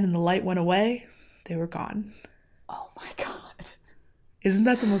crashed again and the light went away, they were gone. Oh my God. Isn't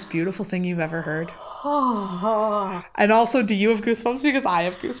that the most beautiful thing you've ever heard? Oh. And also, do you have goosebumps? Because I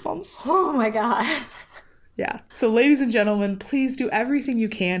have goosebumps. Oh my God. Yeah. So ladies and gentlemen, please do everything you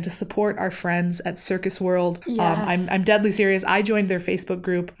can to support our friends at Circus World. Yes. I'm deadly serious. I joined their Facebook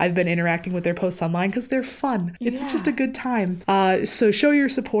group. I've been interacting with their posts online because they're fun. It's just a good time. So show your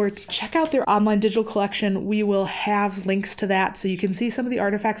support. Check out their online digital collection. We will have links to that so you can see some of the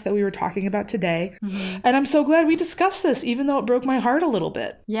artifacts that we were talking about today. And I'm so glad we discussed this, even though it broke my heart a little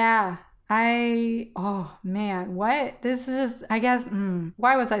bit. Yeah. Oh man, what? This is just, I guess,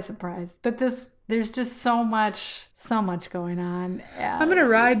 why was I surprised? But there's just so much going on. I'm going to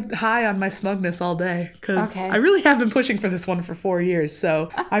ride high on my smugness all day because I really have been pushing for this one for 4 years. So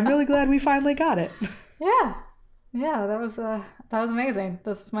I'm really glad we finally got it. Yeah, that was amazing.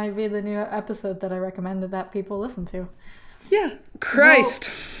 This might be the new episode that I recommended that people listen to. Yeah,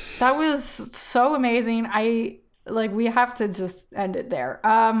 Christ. Well, that was so amazing. We have to just end it there.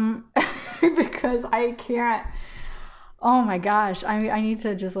 Because I can't. Oh my gosh, I need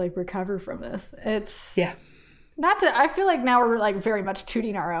to just recover from this. It's I feel like now we're very much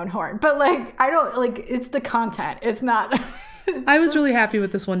tooting our own horn, but I don't it's the content. It's not. I was really happy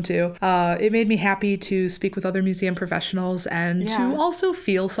with this one too. It made me happy to speak with other museum professionals and to also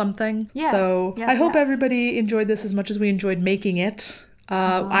feel something. So I hope everybody enjoyed this as much as we enjoyed making it.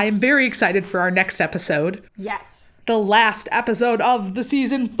 I am very excited for our next episode. Yes. The last episode of the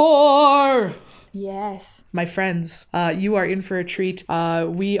season 4. Yes. My friends, you are in for a treat.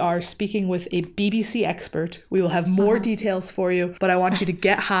 We are speaking with a BBC expert. We will have more details for you, but I want you to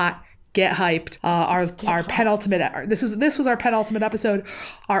get hot, get hyped. Our penultimate, this was our penultimate episode.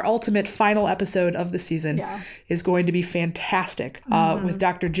 Our ultimate final episode of the season is going to be fantastic with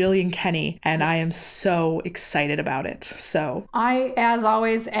Dr. Jillian Kenny, and I am so excited about it. So I, as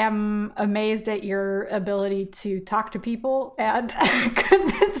always, am amazed at your ability to talk to people and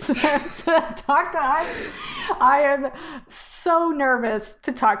convince them to talk to us. I am so nervous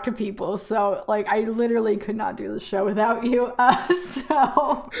to talk to people, so I literally could not do the show without you.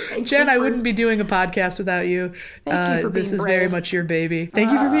 So Jen, I wouldn't be doing a podcast without you. Thank you for being This is brave. very much your baby.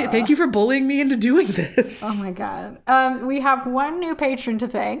 Thank you for bullying me into doing this. Oh my God. We have one new patron to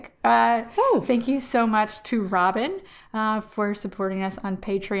thank. Thank you so much to Robin for supporting us on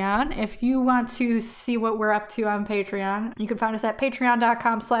Patreon. If you want to see what we're up to on Patreon, you can find us at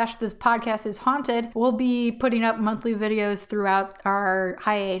patreon.com/thispodcastishaunted. We'll be putting up monthly videos throughout our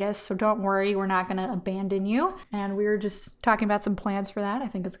hiatus, so don't worry, we're not going to abandon you. And we were just talking about some plans for that. I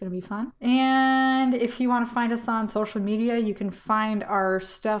think it's going to be fun. And if you want to find us on social media, you can find our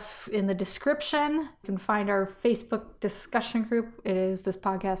stuff in the description. You can find our Facebook discussion group. It is This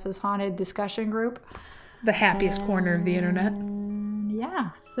Podcast is Haunted discussion group. The happiest corner of the internet. Yeah,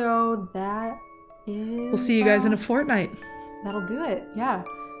 so that is... We'll see you guys in a fortnight. That'll do it, yeah.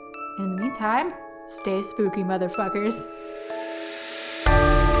 In the meantime, Stay spooky, motherfuckers.